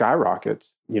kind of skyrockets.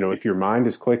 If your mind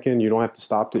is clicking, you don't have to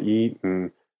stop to eat.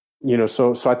 And,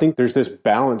 so I think there's this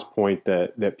balance point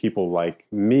that people like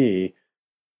me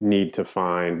need to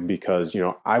find because,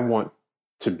 I want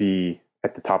to be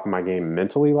at the top of my game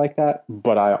mentally like that,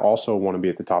 but I also want to be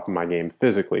at the top of my game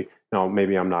physically. Now,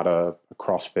 maybe I'm not a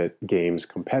CrossFit Games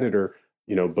competitor,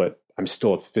 but I'm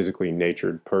still a physically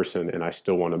natured person and I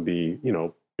still want to be,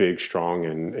 big, strong,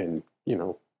 and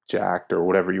jacked or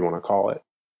whatever you want to call it.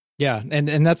 Yeah.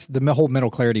 And that's the whole mental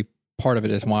clarity part of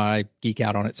it is why I geek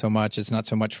out on it so much. It's not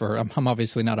so much for, I'm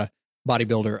obviously not a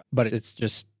bodybuilder, but it's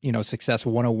just, Success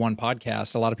 101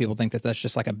 podcast. A lot of people think that that's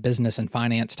just like a business and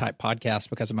finance type podcast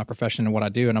because of my profession and what I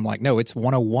do. And I'm like, no, it's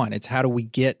 101. It's how do we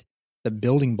get the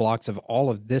building blocks of all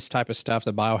of this type of stuff,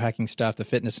 the biohacking stuff, the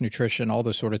fitness, nutrition, all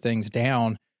those sort of things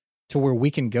down to where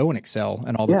we can go and excel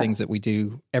in all the things that we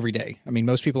do every day. I mean,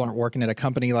 most people aren't working at a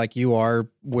company like you are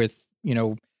with,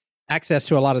 access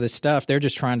to a lot of this stuff. They're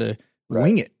just trying to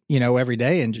wing it, every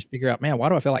day and just figure out, man, why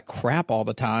do I feel like crap all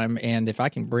the time? And if I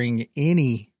can bring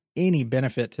any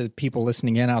benefit to people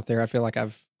listening in out there, I feel like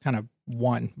I've kind of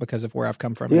won because of where I've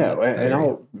come from. Yeah. And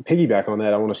I'll piggyback on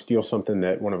that. I want to steal something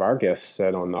that one of our guests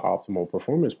said on the Optimal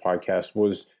Performance podcast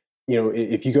was,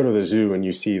 if you go to the zoo and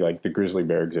you see like the grizzly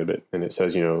bear exhibit and it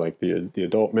says, like the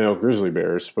adult male grizzly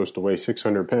bear is supposed to weigh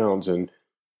 600 pounds. And,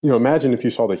 imagine if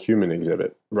you saw the human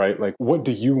exhibit, right? Like, what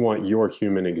do you want your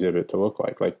human exhibit to look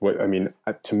like? Like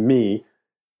to me,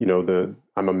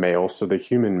 I'm a male, so the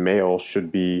human male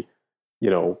should be,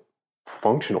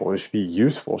 functional. It should be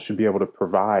useful. It should be able to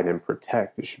provide and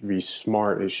protect. It should be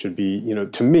smart. It should be,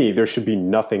 to me, there should be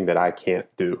nothing that I can't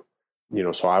do.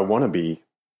 So I want to be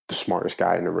the smartest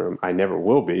guy in the room. I never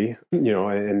will be,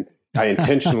 and I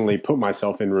intentionally put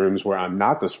myself in rooms where I'm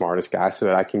not the smartest guy so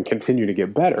that I can continue to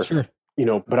get better. Sure.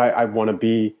 But I want to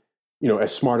be,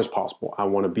 as smart as possible. I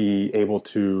want to be able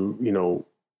to,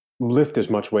 lift as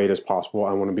much weight as possible.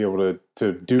 I want to be able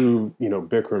to do,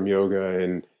 Bikram yoga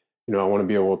and, I want to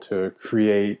be able to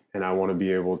create and I want to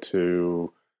be able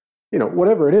to,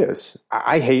 whatever it is.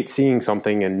 I hate seeing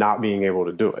something and not being able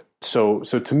to do it. So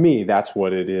to me, that's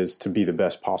what it is to be the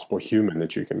best possible human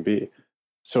that you can be.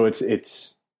 So it's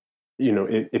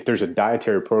if there's a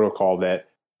dietary protocol that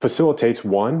facilitates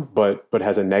one, but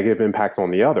has a negative impact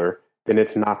on the other, then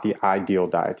it's not the ideal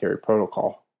dietary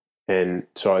protocol. And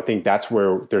so I think that's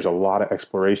where there's a lot of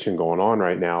exploration going on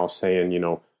right now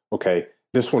saying, okay,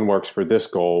 this one works for this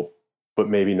goal, but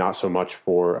maybe not so much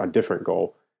for a different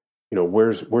goal.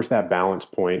 Where's that balance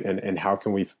point and how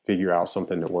can we figure out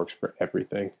something that works for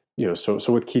everything? So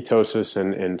with ketosis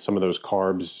and some of those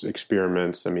carbs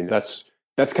experiments, I mean, that's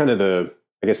kind of the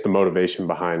motivation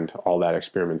behind all that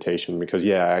experimentation, because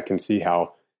I can see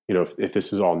how, if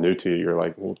this is all new to you, you're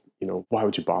like, well, why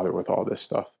would you bother with all this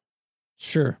stuff?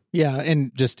 Sure. Yeah.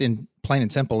 And just in plain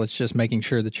and simple, it's just making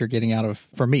sure that you're getting out of,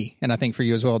 for me, and I think for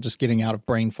you as well, just getting out of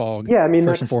brain fog. Yeah. I mean,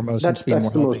 first and foremost, that's the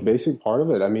most basic part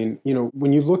of it. I mean,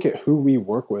 when you look at who we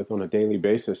work with on a daily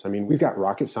basis, I mean, we've got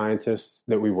rocket scientists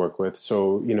that we work with.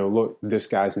 So, look, this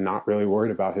guy's not really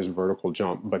worried about his vertical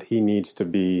jump, but he needs to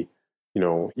be,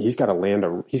 he's got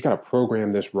to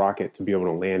program this rocket to be able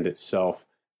to land itself,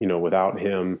 without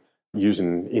him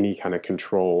using any kind of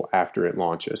control after it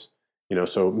launches.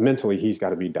 So mentally he's got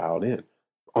to be dialed in.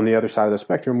 On the other side of the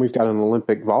spectrum, we've got an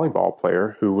Olympic volleyball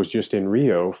player who was just in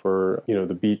Rio for,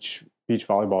 the beach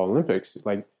volleyball Olympics.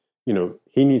 Like,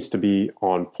 he needs to be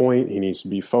on point. He needs to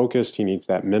be focused. He needs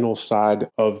that mental side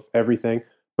of everything.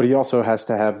 But he also has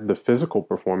to have the physical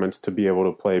performance to be able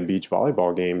to play beach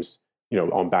volleyball games,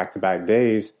 on back-to-back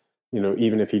days,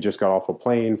 even if he just got off a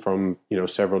plane from,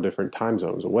 several different time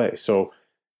zones away. So,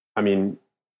 I mean,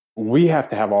 we have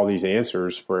to have all these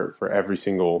answers for every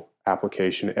single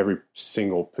application, every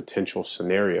single potential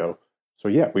scenario. So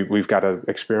yeah, we've got to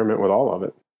experiment with all of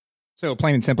it. So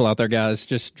plain and simple out there, guys,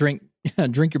 just drink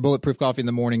your bulletproof coffee in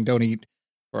the morning. Don't eat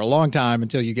for a long time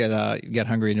until you get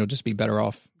hungry, and you'll just be better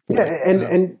off. Yeah,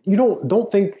 and you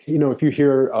don't think, if you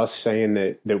hear us saying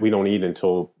that we don't eat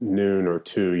until noon or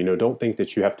 2, don't think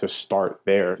that you have to start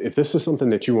there. If this is something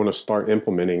that you want to start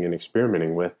implementing and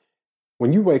experimenting with,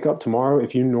 when you wake up tomorrow,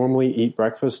 if you normally eat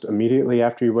breakfast immediately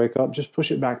after you wake up, just push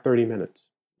it back 30 minutes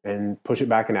and push it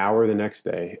back an hour the next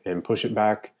day and push it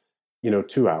back,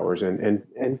 2 hours and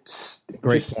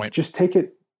Great point. Just take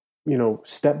it,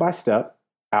 step by step,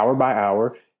 hour by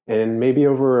hour, and maybe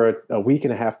over a week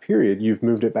and a half period, you've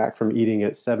moved it back from eating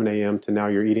at 7 a.m. to now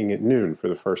you're eating at noon for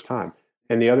the first time.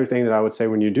 And the other thing that I would say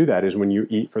when you do that is when you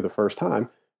eat for the first time,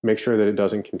 make sure that it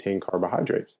doesn't contain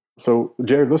carbohydrates. So,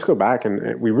 Jared, let's go back,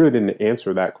 and we really didn't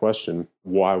answer that question,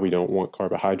 why we don't want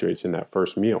carbohydrates in that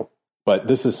first meal. But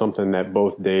this is something that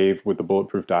both Dave with the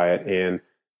Bulletproof Diet and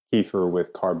Kiefer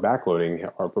with carb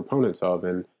backloading are proponents of.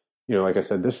 And, like I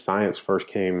said, this science first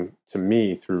came to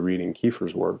me through reading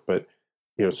Kiefer's work. But,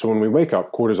 so when we wake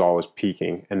up, cortisol is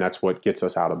peaking, and that's what gets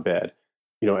us out of bed.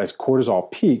 As cortisol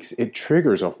peaks, it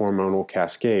triggers a hormonal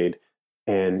cascade.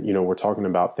 And, we're talking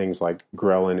about things like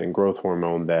ghrelin and growth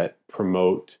hormone that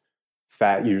promote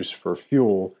fat use for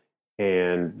fuel,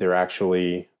 and they're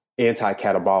actually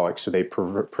anti-catabolic, so they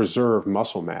preserve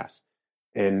muscle mass.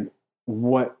 And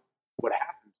what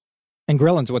happens? And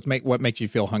ghrelin's what makes you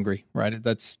feel hungry, right?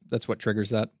 That's what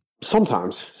triggers that.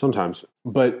 Sometimes.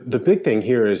 But the big thing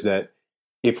here is that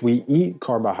if we eat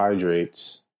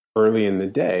carbohydrates early in the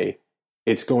day,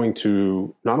 it's going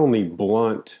to not only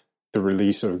blunt the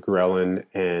release of ghrelin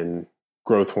and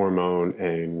growth hormone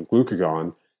and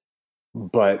glucagon,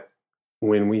 but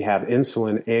when we have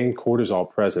insulin and cortisol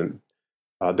present,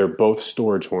 they're both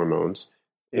storage hormones.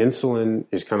 Insulin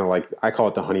is kind of like, I call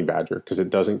it the honey badger, because it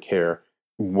doesn't care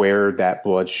where that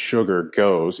blood sugar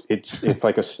goes. It's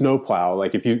like a snowplow.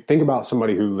 Like if you think about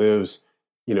somebody who lives,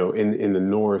 in the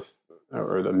north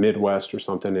or the Midwest or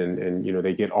something, and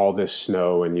they get all this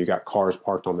snow, and you got cars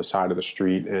parked on the side of the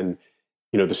street, and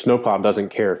the snowplow doesn't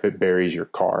care if it buries your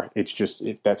car. It's just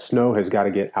that snow has got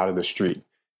to get out of the street.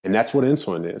 And that's what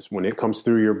insulin is. When it comes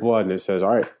through your blood and it says,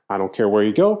 all right, I don't care where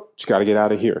you go, just got to get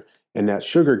out of here. And that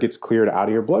sugar gets cleared out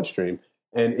of your bloodstream.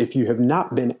 And if you have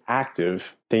not been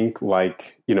active, think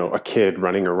like, a kid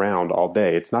running around all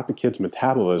day. It's not the kid's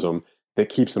metabolism that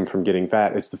keeps them from getting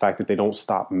fat. It's the fact that they don't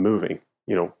stop moving,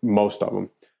 most of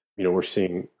them. We're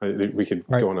seeing, we could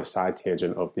go on a side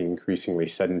tangent of the increasingly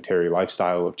sedentary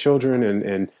lifestyle of children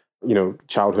and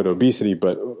childhood obesity,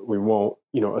 but we won't,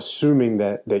 assuming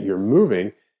that you're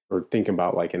moving, or think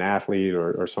about like an athlete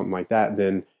or something like that,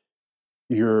 then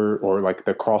or like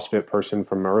the CrossFit person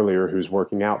from earlier who's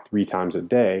working out 3 times a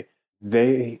day,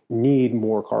 they need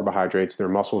more carbohydrates. Their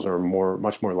muscles are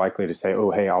much more likely to say,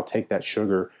 oh, hey, I'll take that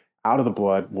sugar out of the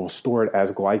blood, we'll store it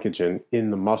as glycogen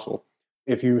in the muscle.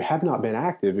 If you have not been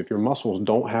active, if your muscles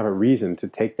don't have a reason to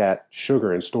take that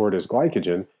sugar and store it as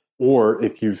glycogen, or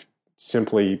if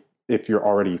you're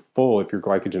already full, if your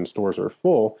glycogen stores are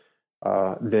full,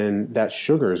 then that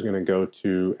sugar is going to go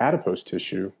to adipose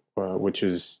tissue, which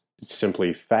is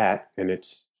simply fat, and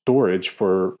it's storage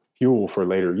for fuel for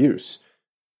later use.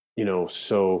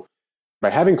 So by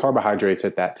having carbohydrates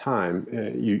at that time,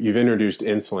 you've introduced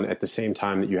insulin at the same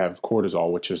time that you have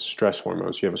cortisol, which is stress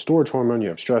hormones. You have a storage hormone, you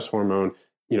have stress hormone.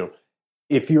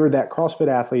 If you're that CrossFit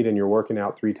athlete and you're working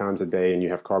out 3 times a day and you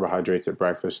have carbohydrates at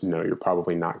breakfast, no, you're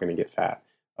probably not going to get fat.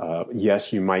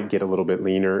 Yes, you might get a little bit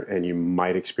leaner, and you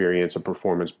might experience a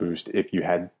performance boost if you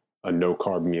had a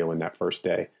no-carb meal in that first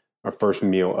day, or first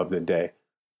meal of the day.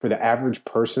 For the average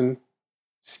person,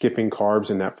 skipping carbs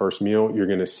in that first meal, you're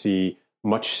going to see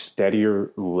much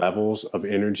steadier levels of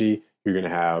energy. You're going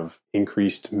to have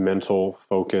increased mental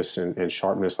focus and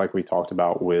sharpness, like we talked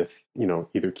about with,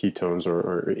 either ketones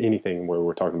or anything where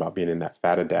we're talking about being in that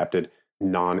fat-adapted,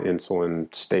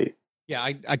 non-insulin state. Yeah,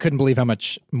 I couldn't believe how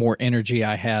much more energy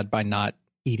I had by not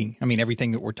eating. I mean,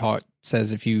 everything that we're taught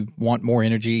says if you want more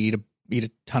energy, eat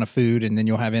a ton of food, and then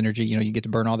you'll have energy. You get to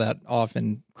burn all that off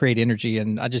and create energy.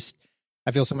 And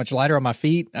I feel so much lighter on my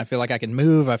feet. I feel like I can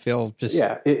move. I feel just...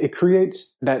 Yeah, it creates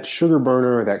that sugar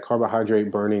burner, that carbohydrate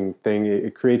burning thing.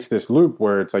 It creates this loop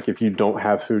where it's like if you don't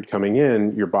have food coming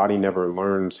in, your body never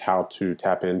learns how to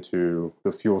tap into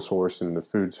the fuel source and the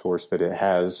food source that it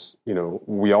has.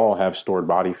 We all have stored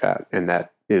body fat, and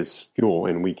that is fuel,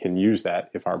 and we can use that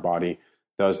if our body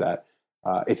does that.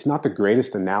 It's not the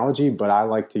greatest analogy, but I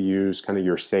like to use kind of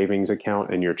your savings account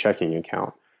and your checking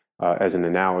account as an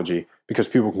analogy, because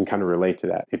people can kind of relate to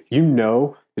that. If you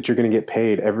know that you're going to get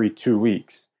paid every 2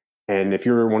 weeks, and if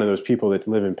you're one of those people that's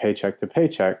living paycheck to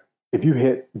paycheck, if you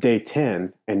hit day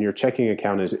 10 and your checking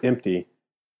account is empty,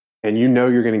 and you know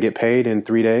you're going to get paid in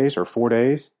 3 days or 4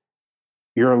 days,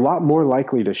 you're a lot more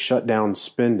likely to shut down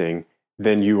spending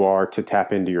than you are to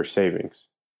tap into your savings.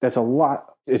 That's a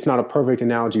lot. It's not a perfect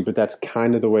analogy, but that's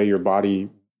kind of the way your body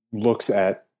looks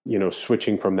at,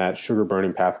 switching from that sugar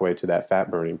burning pathway to that fat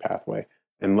burning pathway,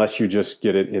 unless you just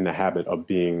get it in the habit of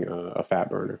being a fat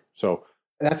burner. So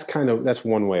that's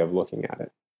one way of looking at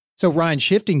it. So Ryan,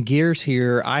 shifting gears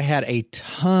here, I had a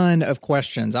ton of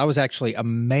questions. I was actually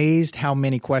amazed how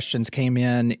many questions came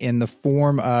in the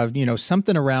form of,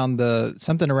 something around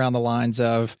the lines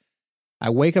of, I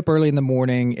wake up early in the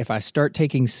morning. If I start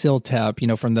taking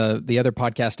Siltep, from the other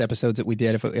podcast episodes that we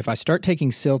did, if I start taking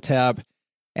Siltep,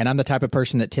 and I'm the type of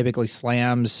person that typically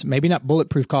slams, maybe not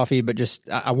bulletproof coffee, but just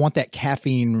I want that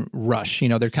caffeine rush.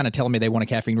 They're kind of telling me they want a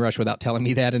caffeine rush without telling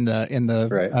me that in the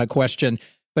right. Question.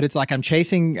 But it's like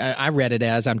I read it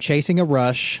as I'm chasing a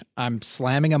rush. I'm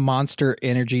slamming a Monster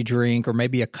energy drink or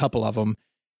maybe a couple of them.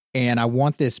 And I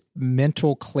want this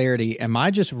mental clarity. Am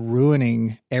I just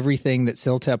ruining everything that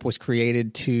Siltep was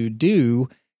created to do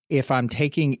if I'm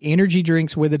taking energy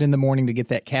drinks with it in the morning to get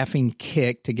that caffeine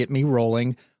kick to get me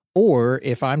rolling? Or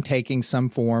if I'm taking some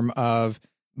form of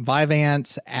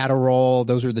Vyvanse, Adderall,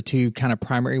 those are the two kind of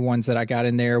primary ones that I got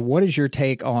in there. What is your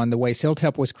take on the way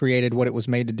Siltep was created, what it was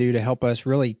made to do to help us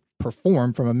really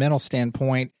perform from a mental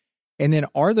standpoint? And then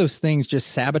are those things just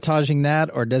sabotaging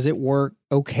that, or does it work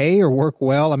okay or work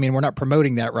well? I mean, we're not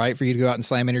promoting that, right? For you to go out and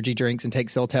slam energy drinks and take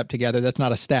Siltep together. That's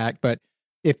not a stack. But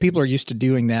if people are used to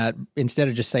doing that, instead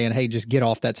of just saying, hey, just get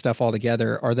off that stuff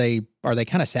altogether, are they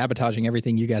kind of sabotaging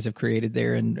everything you guys have created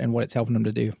there and what it's helping them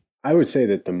to do? I would say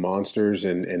that the Monsters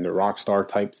and the Rockstar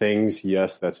type things,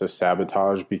 yes, that's a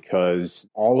sabotage, because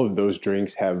all of those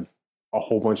drinks have a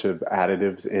whole bunch of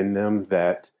additives in them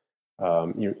that,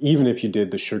 even if you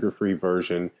did the sugar-free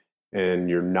version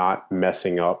and you're not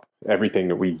messing up everything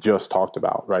that we just talked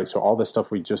about, right? So all the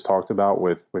stuff we just talked about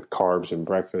with carbs and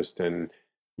breakfast and,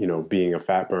 being a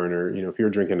fat burner, if you're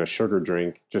drinking a sugar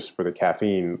drink just for the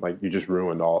caffeine, like you just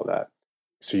ruined all of that.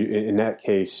 So in that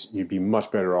case, you'd be much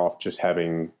better off just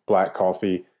having black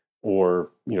coffee,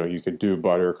 or, you could do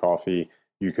butter coffee.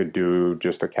 You could do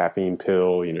just a caffeine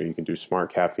pill, you can do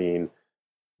smart caffeine.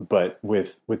 But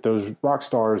with those rock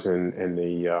stars and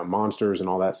the Monsters and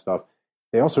all that stuff,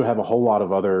 they also have a whole lot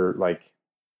of other,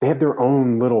 they have their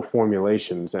own little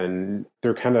formulations, and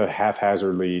they're kind of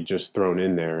haphazardly just thrown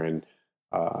in there. And,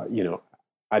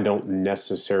 I don't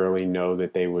necessarily know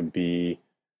that they would be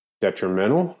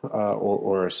detrimental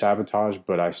or a sabotage,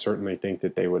 but I certainly think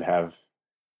that they would have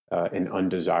an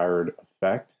undesired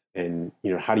effect. And,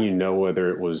 how do you know whether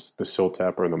it was the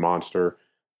Siltep or the Monster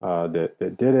that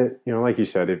did it? Like you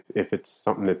said, if it's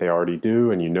something that they already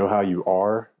do and you know how you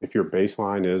are, if your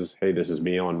baseline is, hey, this is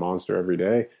me on Monster every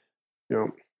day,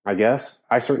 I guess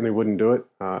I certainly wouldn't do it.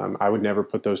 I would never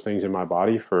put those things in my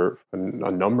body for a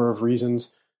number of reasons.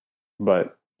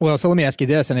 But well, so let me ask you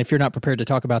this, and if you're not prepared to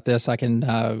talk about this,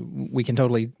 we can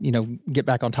totally, get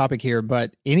back on topic here.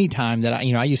 But anytime that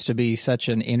I used to be such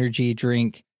an energy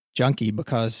drink junkie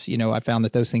because, I found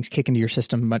that those things kick into your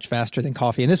system much faster than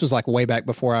coffee. And this was like way back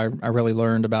before I really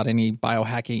learned about any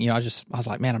biohacking. I was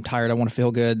like, man, I'm tired. I want to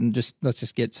feel good. And let's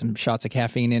just get some shots of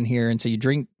caffeine in here. And so you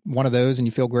drink one of those and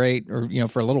you feel great or,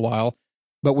 for a little while.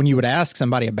 But when you would ask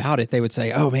somebody about it, they would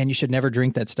say, oh man, you should never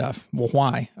drink that stuff. Well,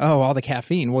 why? Oh, all the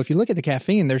caffeine. Well, if you look at the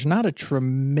caffeine, there's not a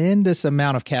tremendous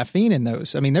amount of caffeine in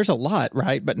those. I mean, there's a lot,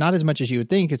 right? But not as much as you would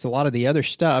think. It's a lot of the other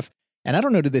stuff. And I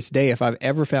don't know to this day if I've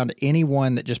ever found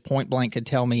anyone that just point blank could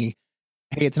tell me,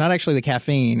 hey, it's not actually the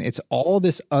caffeine. It's all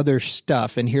this other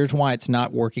stuff. And here's why it's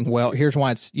not working well. Here's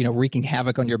why it's, wreaking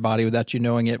havoc on your body without you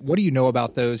knowing it. What do you know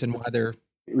about those and why they're...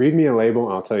 Read me a label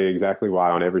and I'll tell you exactly why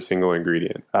on every single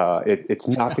ingredient. It's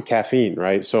not the caffeine,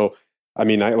 right? So,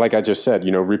 like I just said,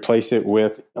 replace it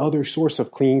with other source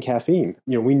of clean caffeine.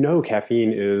 We know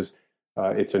caffeine is,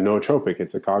 it's a nootropic,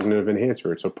 it's a cognitive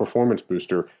enhancer, it's a performance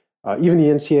booster. Even the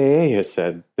NCAA has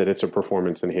said that it's a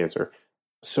performance enhancer.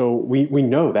 So we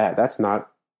know that that's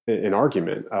not an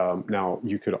argument. Now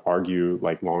you could argue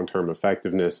like long-term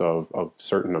effectiveness of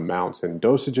certain amounts and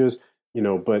dosages,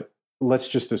 but let's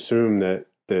just assume that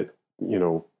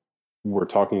we're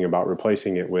talking about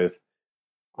replacing it with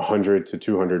 100 to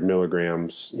 200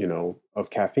 milligrams, of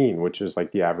caffeine, which is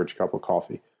like the average cup of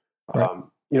coffee. Right.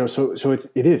 So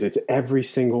it's every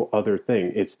single other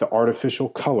thing. It's the artificial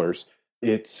colors.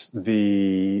 It's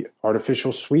the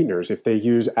artificial sweeteners. If they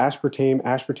use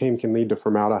aspartame can lead to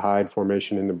formaldehyde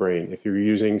formation in the brain. If you're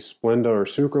using Splenda or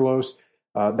sucralose,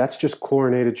 that's just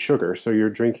chlorinated sugar. So you're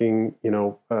drinking,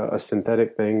 a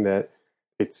synthetic thing that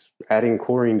it's adding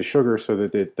chlorine to sugar so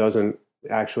that it doesn't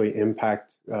actually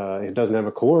impact. It doesn't have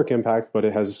a caloric impact, but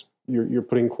you're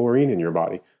putting chlorine in your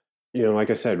body. Like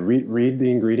I said, read the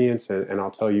ingredients, and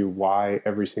I'll tell you why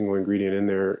every single ingredient in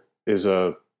there is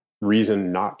a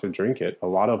reason not to drink it. A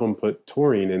lot of them put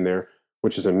taurine in there,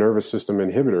 which is a nervous system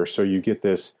inhibitor. So you get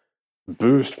this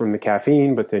boost from the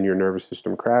caffeine, but then your nervous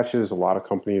system crashes. A lot of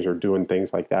companies are doing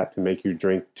things like that to make you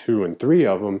drink 2 and 3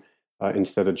 of them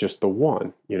instead of just the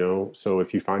one. So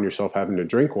if you find yourself having to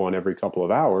drink one every couple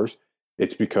of hours,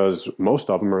 it's because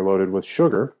most of them are loaded with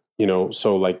sugar.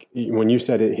 So like when you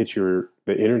said it hits the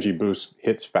energy boost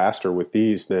hits faster with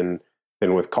these than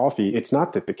with coffee, it's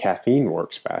not that the caffeine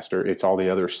works faster. It's all the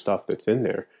other stuff that's in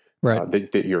there, right?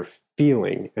 That you're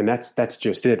feeling. And that's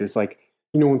just it. It's like,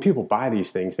 when people buy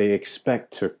these things, they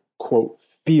expect to, quote,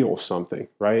 feel something,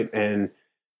 right? And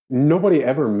nobody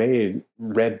ever made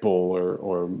Red Bull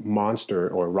or Monster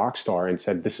or Rockstar and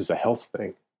said, this is a health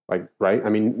thing. Like, right? I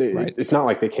mean, right. It's not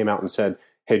like they came out and said,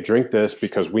 hey, drink this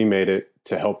because we made it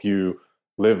to help you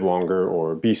live longer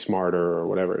or be smarter or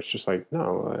whatever. It's just like,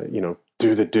 no,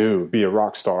 be a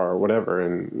rock star or whatever.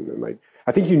 And like,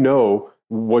 I think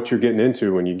what you're getting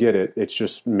into when you get it. It's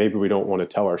just maybe we don't want to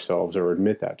tell ourselves or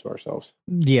admit that to ourselves.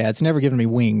 Yeah, it's never given me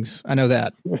wings. I know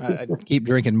that. I keep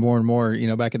drinking more and more,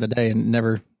 back in the day, and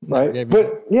never right.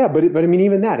 But I mean,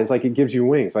 even that is like it gives you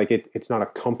wings. Like it's not a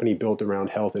company built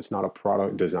around health. It's not a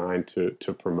product designed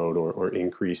to promote or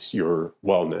increase your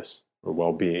wellness or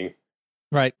well-being.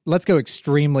 Right. Let's go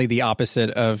extremely the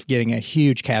opposite of getting a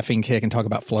huge caffeine kick and talk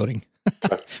about floating.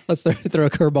 Let's throw a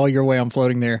curveball your way on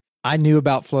floating there. I knew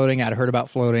about floating. I'd heard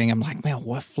about floating. I'm like, man,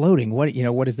 what floating?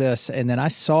 What is this? And then I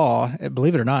saw,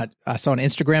 believe it or not, I saw an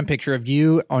Instagram picture of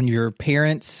you on your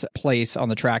parents' place on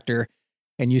the tractor.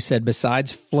 And you said,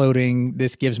 besides floating,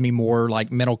 this gives me more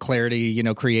like mental clarity,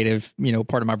 creative,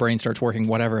 part of my brain starts working,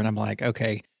 whatever. And I'm like,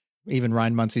 okay, even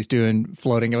Ryan Munsey's doing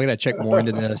floating. We got to check more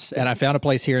into this. And I found a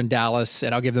place here in Dallas,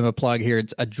 and I'll give them a plug here.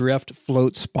 It's Adrift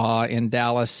Float Spa in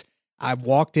Dallas. I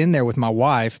walked in there with my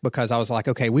wife because I was like,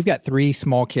 okay, we've got 3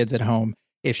 small kids at home.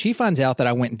 If she finds out that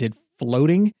I went and did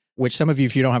floating, which some of you,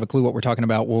 if you don't have a clue what we're talking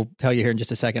about, we'll tell you here in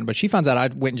just a second. But she finds out I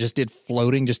went and just did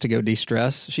floating just to go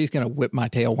de-stress. She's going to whip my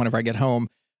tail whenever I get home.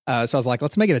 So I was like,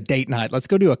 let's make it a date night. Let's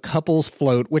go do a couples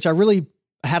float, which I really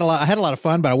had a lot of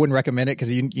fun, but I wouldn't recommend it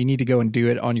because you need to go and do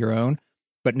it on your own.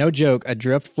 But no joke,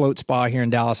 Adrift Float Spa here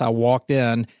in Dallas. I walked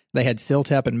in. They had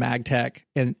Siltep and Magtech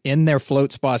in their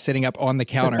float spa sitting up on the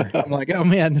counter. I'm like, oh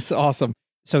man, this is awesome.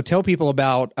 So tell people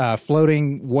about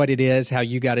floating, what it is, how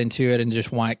you got into it, and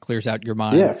just why it clears out your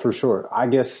mind. Yeah, for sure. I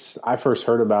guess I first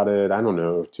heard about it, I don't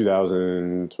know,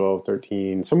 2012,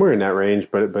 13, somewhere in that range.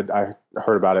 But I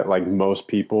heard about it like most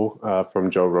people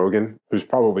from Joe Rogan, who's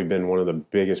probably been one of the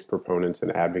biggest proponents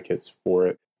and advocates for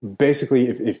it. Basically,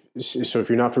 if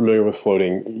you're not familiar with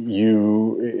floating,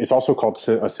 it's also called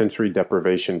a sensory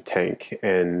deprivation tank.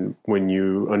 And when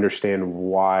you understand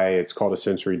why it's called a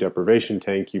sensory deprivation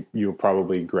tank, you'll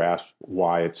probably grasp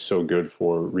why it's so good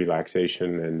for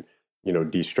relaxation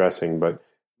and, de-stressing. But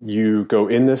you go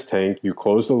in this tank, you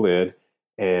close the lid,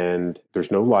 and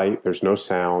there's no light, there's no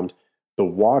sound. The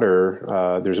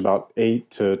water, there's about 8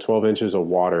 to 12 inches of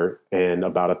water and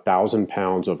about 1,000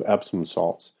 pounds of Epsom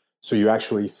salts. So you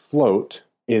actually float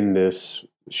in this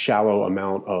shallow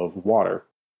amount of water.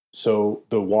 So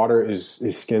the water is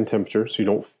skin temperature, so you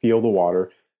don't feel the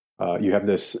water. You have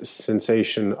this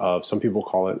sensation of, some people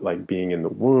call it like being in the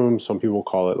womb. Some people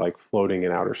call it like floating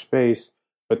in outer space.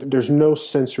 But there's no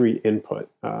sensory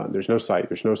input. There's no sight,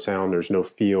 there's no sound, there's no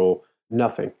feel,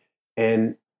 nothing.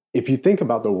 And if you think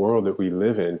about the world that we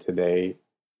live in today,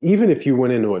 even if you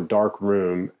went into a dark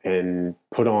room and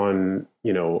put on,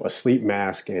 a sleep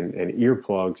mask and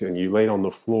earplugs and you laid on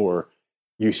the floor,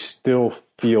 you still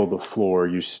feel the floor.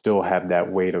 You still have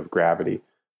that weight of gravity.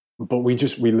 But we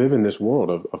live in this world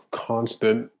of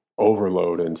constant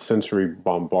overload and sensory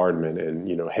bombardment.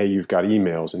 And, hey, you've got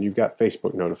emails and you've got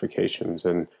Facebook notifications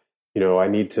and, I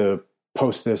need to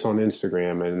post this on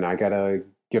Instagram, and I got to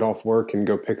get off work and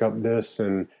go pick up this.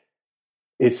 And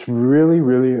it's really,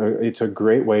 really, it's a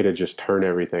great way to just turn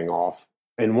everything off.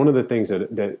 And one of the things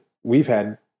that we've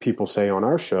had people say on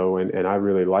our show, and I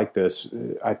really like this,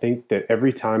 I think that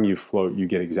every time you float, you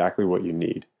get exactly what you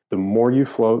need. The more you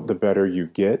float, the better you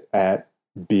get at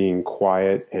being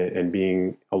quiet and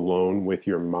being alone with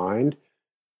your mind.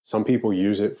 Some people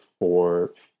use it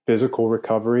for physical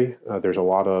recovery. There's a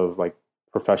lot of like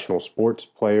professional sports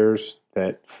players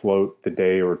that float the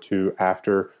day or two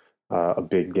after a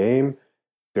big game.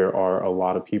 There are a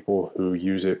lot of people who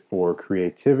use it for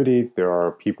creativity. There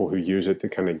are people who use it to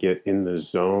kind of get in the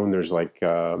zone. There's like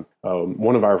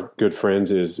one of our good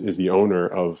friends is the owner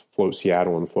of Float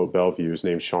Seattle and Float Bellevue. His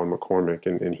name's Sean McCormick,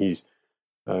 and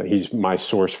he's my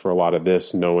source for a lot of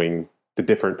this, knowing the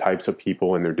different types of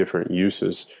people and their different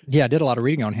uses. Yeah, I did a lot of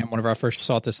reading on him whenever I first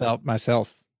sought this out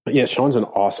myself. Yeah, Sean's an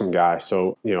awesome guy.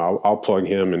 So, I'll plug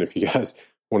him. And if you guys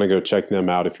want to go check them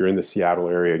out, if you're in the Seattle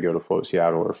area, go to Float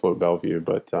Seattle or Float Bellevue.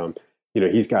 But,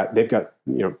 they've got,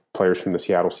 players from the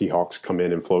Seattle Seahawks come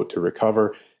in and float to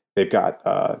recover. They've got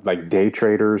like day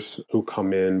traders who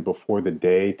come in before the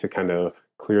day to kind of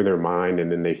clear their mind.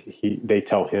 And then they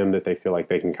tell him that they feel like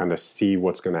they can kind of see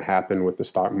what's going to happen with the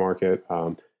stock market.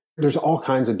 There's all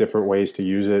kinds of different ways to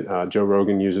use it. Joe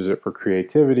Rogan uses it for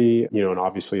creativity, and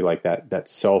obviously like that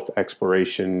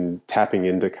self-exploration, tapping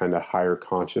into kind of higher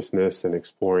consciousness and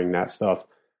exploring that stuff,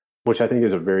 which I think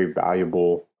is a very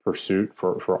valuable pursuit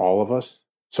for all of us.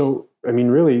 So, I mean,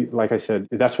 really, like I said,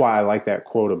 that's why I like that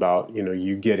quote about,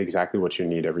 you get exactly what you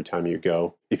need every time you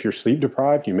go. If you're sleep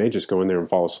deprived, you may just go in there and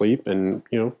fall asleep. And,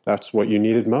 that's what you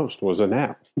needed most was a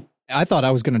nap. I thought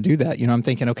I was going to do that. I'm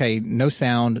thinking, okay, no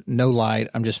sound, no light.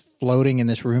 I'm just floating in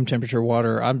this room temperature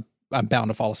water. I'm bound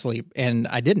to fall asleep. And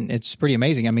I didn't. It's pretty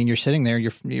amazing. I mean, you're sitting there,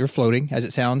 you're floating as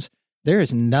it sounds. There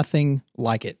is nothing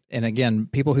like it. And again,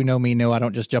 people who know me know I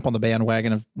don't just jump on the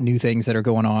bandwagon of new things that are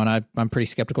going on. I'm pretty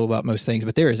skeptical about most things,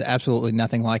 but there is absolutely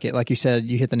nothing like it. Like you said,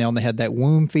 you hit the nail on the head, that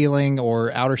womb feeling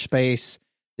or outer space.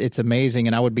 It's amazing.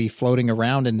 And I would be floating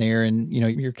around in there and,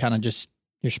 you're kind of just,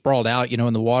 you're sprawled out,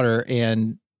 in the water,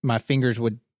 and my fingers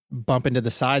would bump into the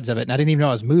sides of it. And I didn't even know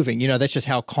I was moving. That's just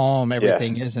how calm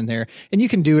everything is in there. And you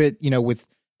can do it, with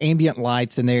ambient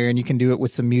lights in there, and you can do it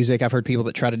with some music. I've heard people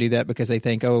that try to do that because they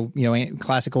think,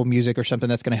 classical music or something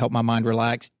that's going to help my mind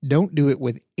relax. Don't do it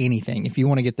with anything. If you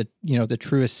want to get the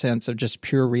truest sense of just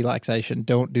pure relaxation,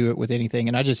 don't do it with anything.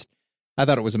 And I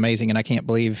thought it was amazing, and I can't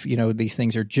believe, these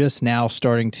things are just now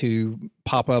starting to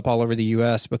pop up all over the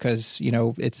U.S. because,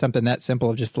 it's something that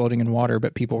simple of just floating in water,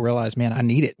 but people realize, man, I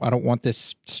need it. I don't want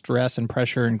this stress and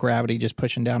pressure and gravity just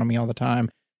pushing down on me all the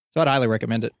time. So I'd highly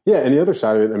recommend it. Yeah, and the other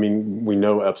side of it, I mean, we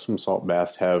know Epsom salt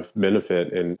baths have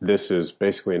benefit, and this is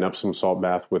basically an Epsom salt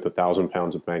bath with 1,000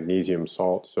 pounds of magnesium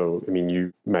salt. So, I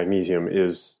mean, magnesium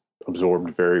is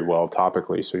absorbed very well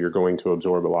topically, so you're going to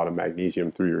absorb a lot of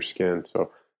magnesium through your skin.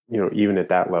 So, even at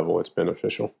that level, it's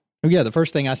beneficial. Yeah, the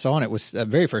first thing I saw on it was,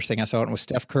 very first thing I saw on it was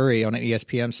Steph Curry on an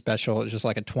ESPN special. It was just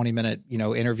like a 20-minute,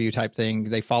 interview type thing.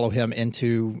 They follow him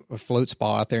into a float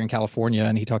spa out there in California,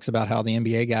 and he talks about how the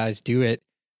NBA guys do it,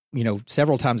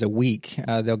 several times a week.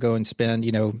 They'll go and spend,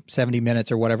 70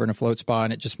 minutes or whatever in a float spa,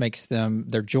 and it just makes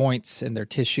their joints and their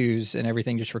tissues and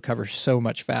everything just recover so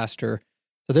much faster.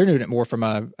 So they're doing it more from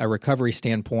a recovery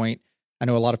standpoint. I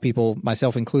know a lot of people,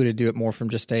 myself included, do it more from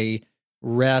just a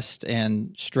rest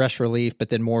and stress relief, but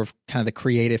then more of kind of the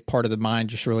creative part of the mind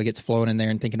just really gets flowing in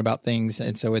there and thinking about things.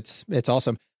 And so it's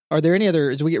awesome. Are there any other,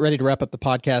 as we get ready to wrap up the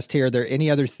podcast here, are there any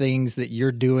other things that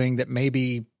you're doing that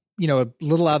maybe, a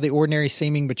little out of the ordinary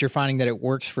seeming, but you're finding that it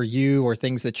works for you, or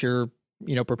things that you're,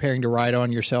 preparing to write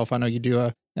on yourself? I know you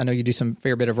do some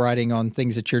fair bit of writing on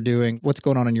things that you're doing. What's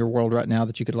going on in your world right now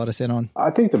that you could let us in on?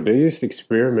 I think the biggest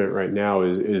experiment right now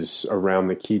is around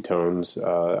the ketones.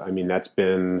 I mean, that's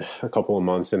been a couple of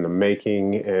months in the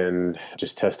making, and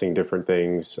just testing different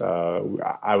things.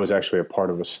 I was actually a part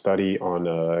of a study on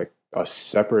a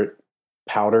separate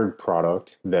powdered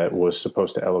product that was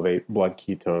supposed to elevate blood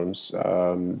ketones.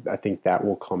 I think that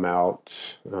will come out.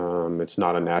 It's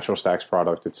not a Natural Stacks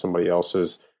product; it's somebody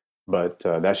else's. But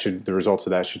the results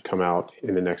of that should come out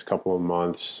in the next couple of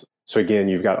months. So again,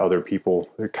 you've got other people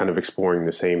kind of exploring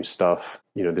the same stuff.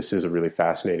 This is a really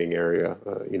fascinating area.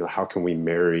 How can we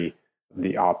marry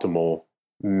the optimal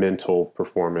mental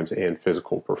performance and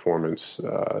physical performance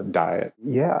diet?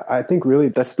 Yeah, I think really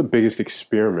that's the biggest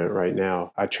experiment right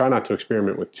now. I try not to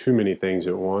experiment with too many things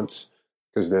at once,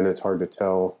 because then it's hard to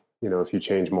tell. If you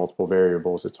change multiple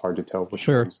variables, it's hard to tell which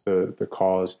one's the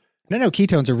cause. And I know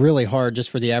ketones are really hard just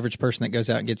for the average person that goes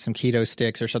out and gets some keto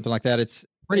sticks or something like that. It's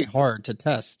pretty hard to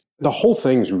test. the whole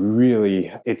thing's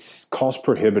really, it's cost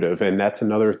prohibitive. And that's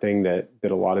another thing that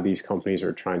a lot of these companies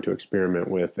are trying to experiment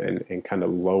with and kind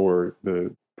of lower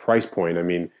the price point. I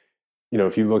mean,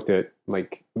 if you looked at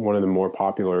like one of the more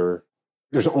popular,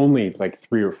 there's only like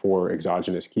 3 or 4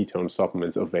 exogenous ketone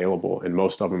supplements available. And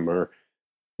most of them are,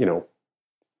 $4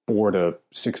 to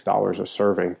 $6 a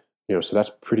serving, so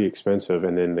that's pretty expensive.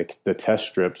 And then the test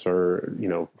strips are,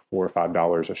 $4 or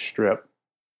 $5 a strip.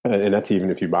 And that's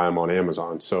even if you buy them on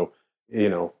Amazon. So,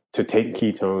 to take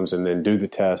ketones and then do the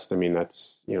test, I mean,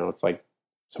 that's, it's like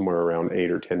somewhere around $8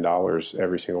 or $10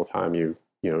 every single time you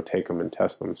take them and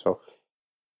test them. So,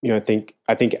 I think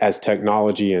as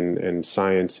technology and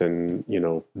science and,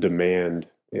 demand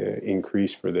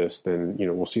increase for this, then,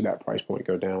 we'll see that price point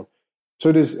go down. So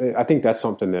it is, I think that's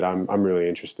something that I'm really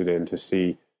interested in to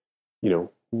see,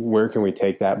 where can we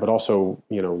take that, but also,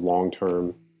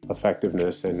 long-term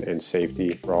effectiveness and safety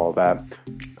for all of that.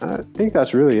 I think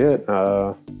that's really it.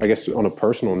 I guess on a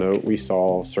personal note, we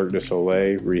saw Cirque du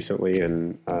Soleil recently,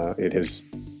 and it has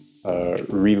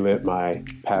relit my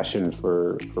passion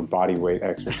for body weight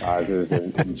exercises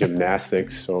and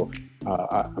gymnastics. So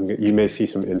you may see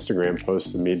some Instagram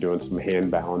posts of me doing some hand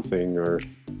balancing or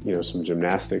some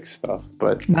gymnastics stuff.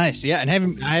 But nice, yeah. And I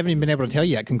haven't even been able to tell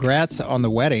you yet. Congrats on the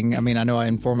wedding. I mean, I know I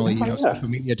informally, social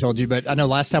media told you, but I know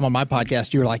last time on my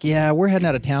podcast you were like, "Yeah, we're heading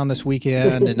out of town this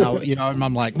weekend," and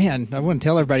I'm like, "Man, I wouldn't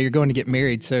tell everybody you're going to get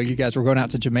married." So you guys were going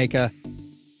out to Jamaica,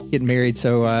 getting married.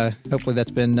 So hopefully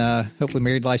that's been hopefully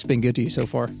married life's been good to you so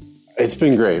far. It's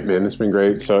been great, man. It's been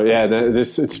great. So yeah,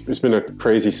 it's been a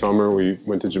crazy summer. We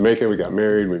went to Jamaica, we got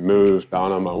married, we moved.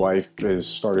 Donna, my wife, has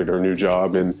started her new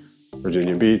job in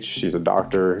Virginia Beach. She's a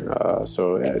doctor.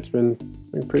 So yeah, it's been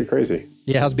pretty crazy.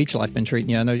 Yeah, how's beach life been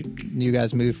treating you? I know you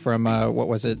guys moved from what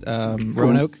was it,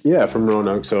 Roanoke? Yeah, from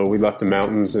Roanoke. So we left the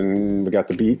mountains and we got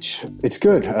the beach. It's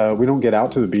good. We don't get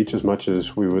out to the beach as much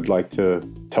as we would like to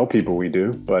tell people we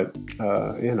do, but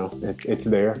it's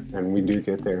there, and we do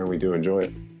get there, and we do enjoy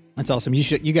it. That's awesome.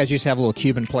 You guys used to have a little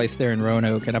Cuban place there in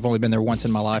Roanoke, and I've only been there once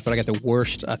in my life, but I got the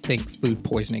worst, I think, food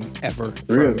poisoning ever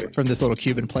from this little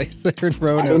Cuban place there in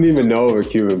Roanoke. I don't even know of a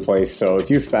Cuban place, so if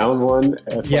you found one...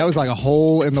 it was like a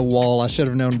hole in the wall. I should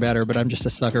have known better, but I'm just a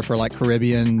sucker for like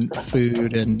Caribbean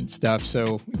food and stuff,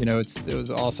 so, it was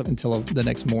awesome until the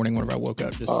next morning whenever I woke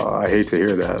up. I hate to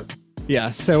hear that.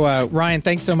 Yeah. So, Ryan,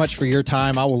 thanks so much for your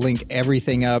time. I will link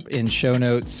everything up in show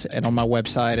notes and on my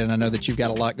website. And I know that you've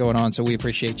got a lot going on, so we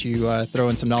appreciate you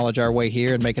throwing some knowledge our way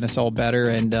here and making us all better.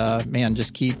 And, man,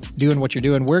 just keep doing what you're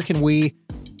doing. Where can we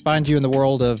find you in the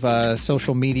world of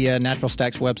social media, Natural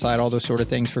Stacks website, all those sort of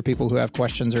things for people who have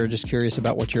questions or are just curious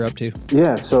about what you're up to?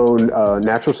 Yeah, so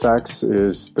Natural Stacks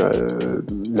is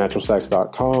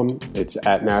naturalstacks.com. It's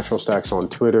at Natural Stacks on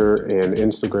Twitter and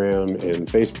Instagram and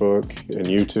Facebook and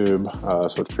YouTube,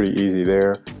 so it's pretty easy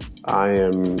there. I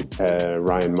am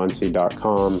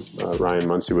RyanMunsey.com, Ryan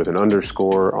Munsey with an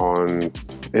underscore on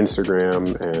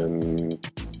Instagram and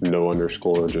no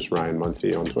underscore, just Ryan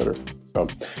Munsey on Twitter. So.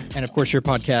 And of course, your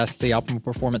podcast, the Optimal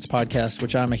Performance Podcast,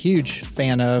 which I'm a huge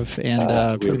fan of,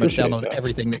 and pretty much download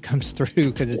everything that comes through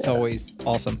because it's always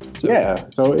awesome. So.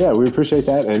 So we appreciate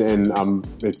that, and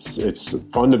it's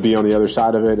fun to be on the other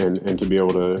side of it and to be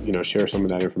able to share some of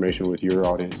that information with your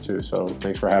audience too. So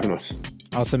thanks for having us.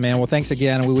 Awesome, man. Well, thanks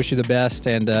again. We wish you the best,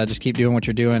 and just keep doing what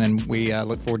you're doing. And we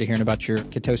look forward to hearing about your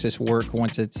ketosis work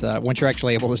once you're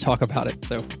actually able to talk about it.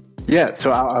 So. Yeah, so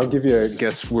I'll give you a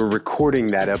guess. We're recording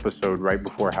that episode right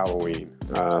before Halloween.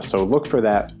 So look for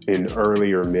that in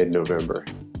early or mid-November.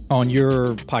 On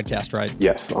your podcast, right?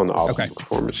 Yes, on the Optimal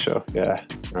Performance Show. Yeah.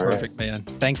 All Perfect, right. Man.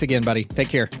 Thanks again, buddy. Take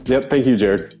care. Yep. Thank you,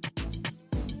 Jared.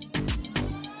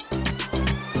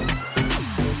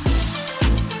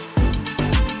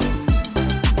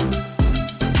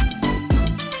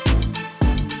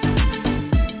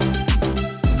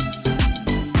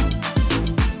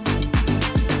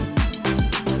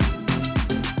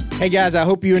 Hey guys, I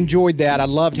hope you enjoyed that. I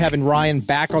loved having Ryan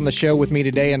back on the show with me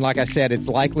today. And like I said, it's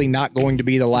likely not going to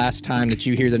be the last time that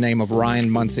you hear the name of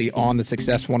Ryan Munsey on the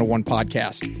Success 101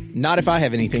 podcast. Not if I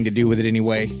have anything to do with it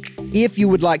anyway. If you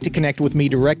would like to connect with me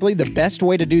directly, the best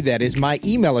way to do that is my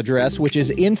email address, which is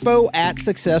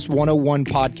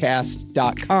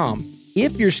info@success101podcast.com.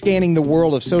 If you're scanning the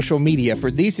world of social media for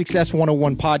the Success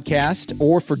 101 podcast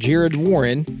or for Jared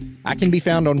Warren, I can be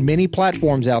found on many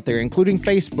platforms out there, including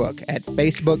Facebook at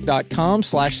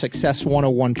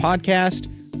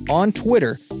facebook.com/Success101podcast, on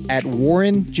Twitter at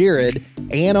Warren Jared,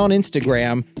 and on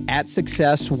Instagram at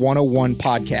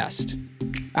Success101podcast.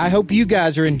 I hope you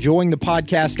guys are enjoying the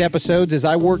podcast episodes as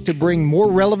I work to bring more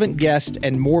relevant guests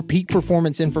and more peak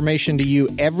performance information to you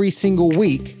every single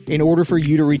week in order for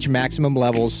you to reach maximum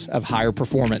levels of higher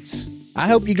performance. I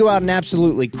hope you go out and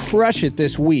absolutely crush it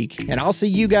this week, and I'll see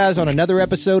you guys on another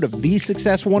episode of the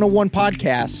Success 101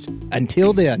 podcast.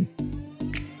 Until then.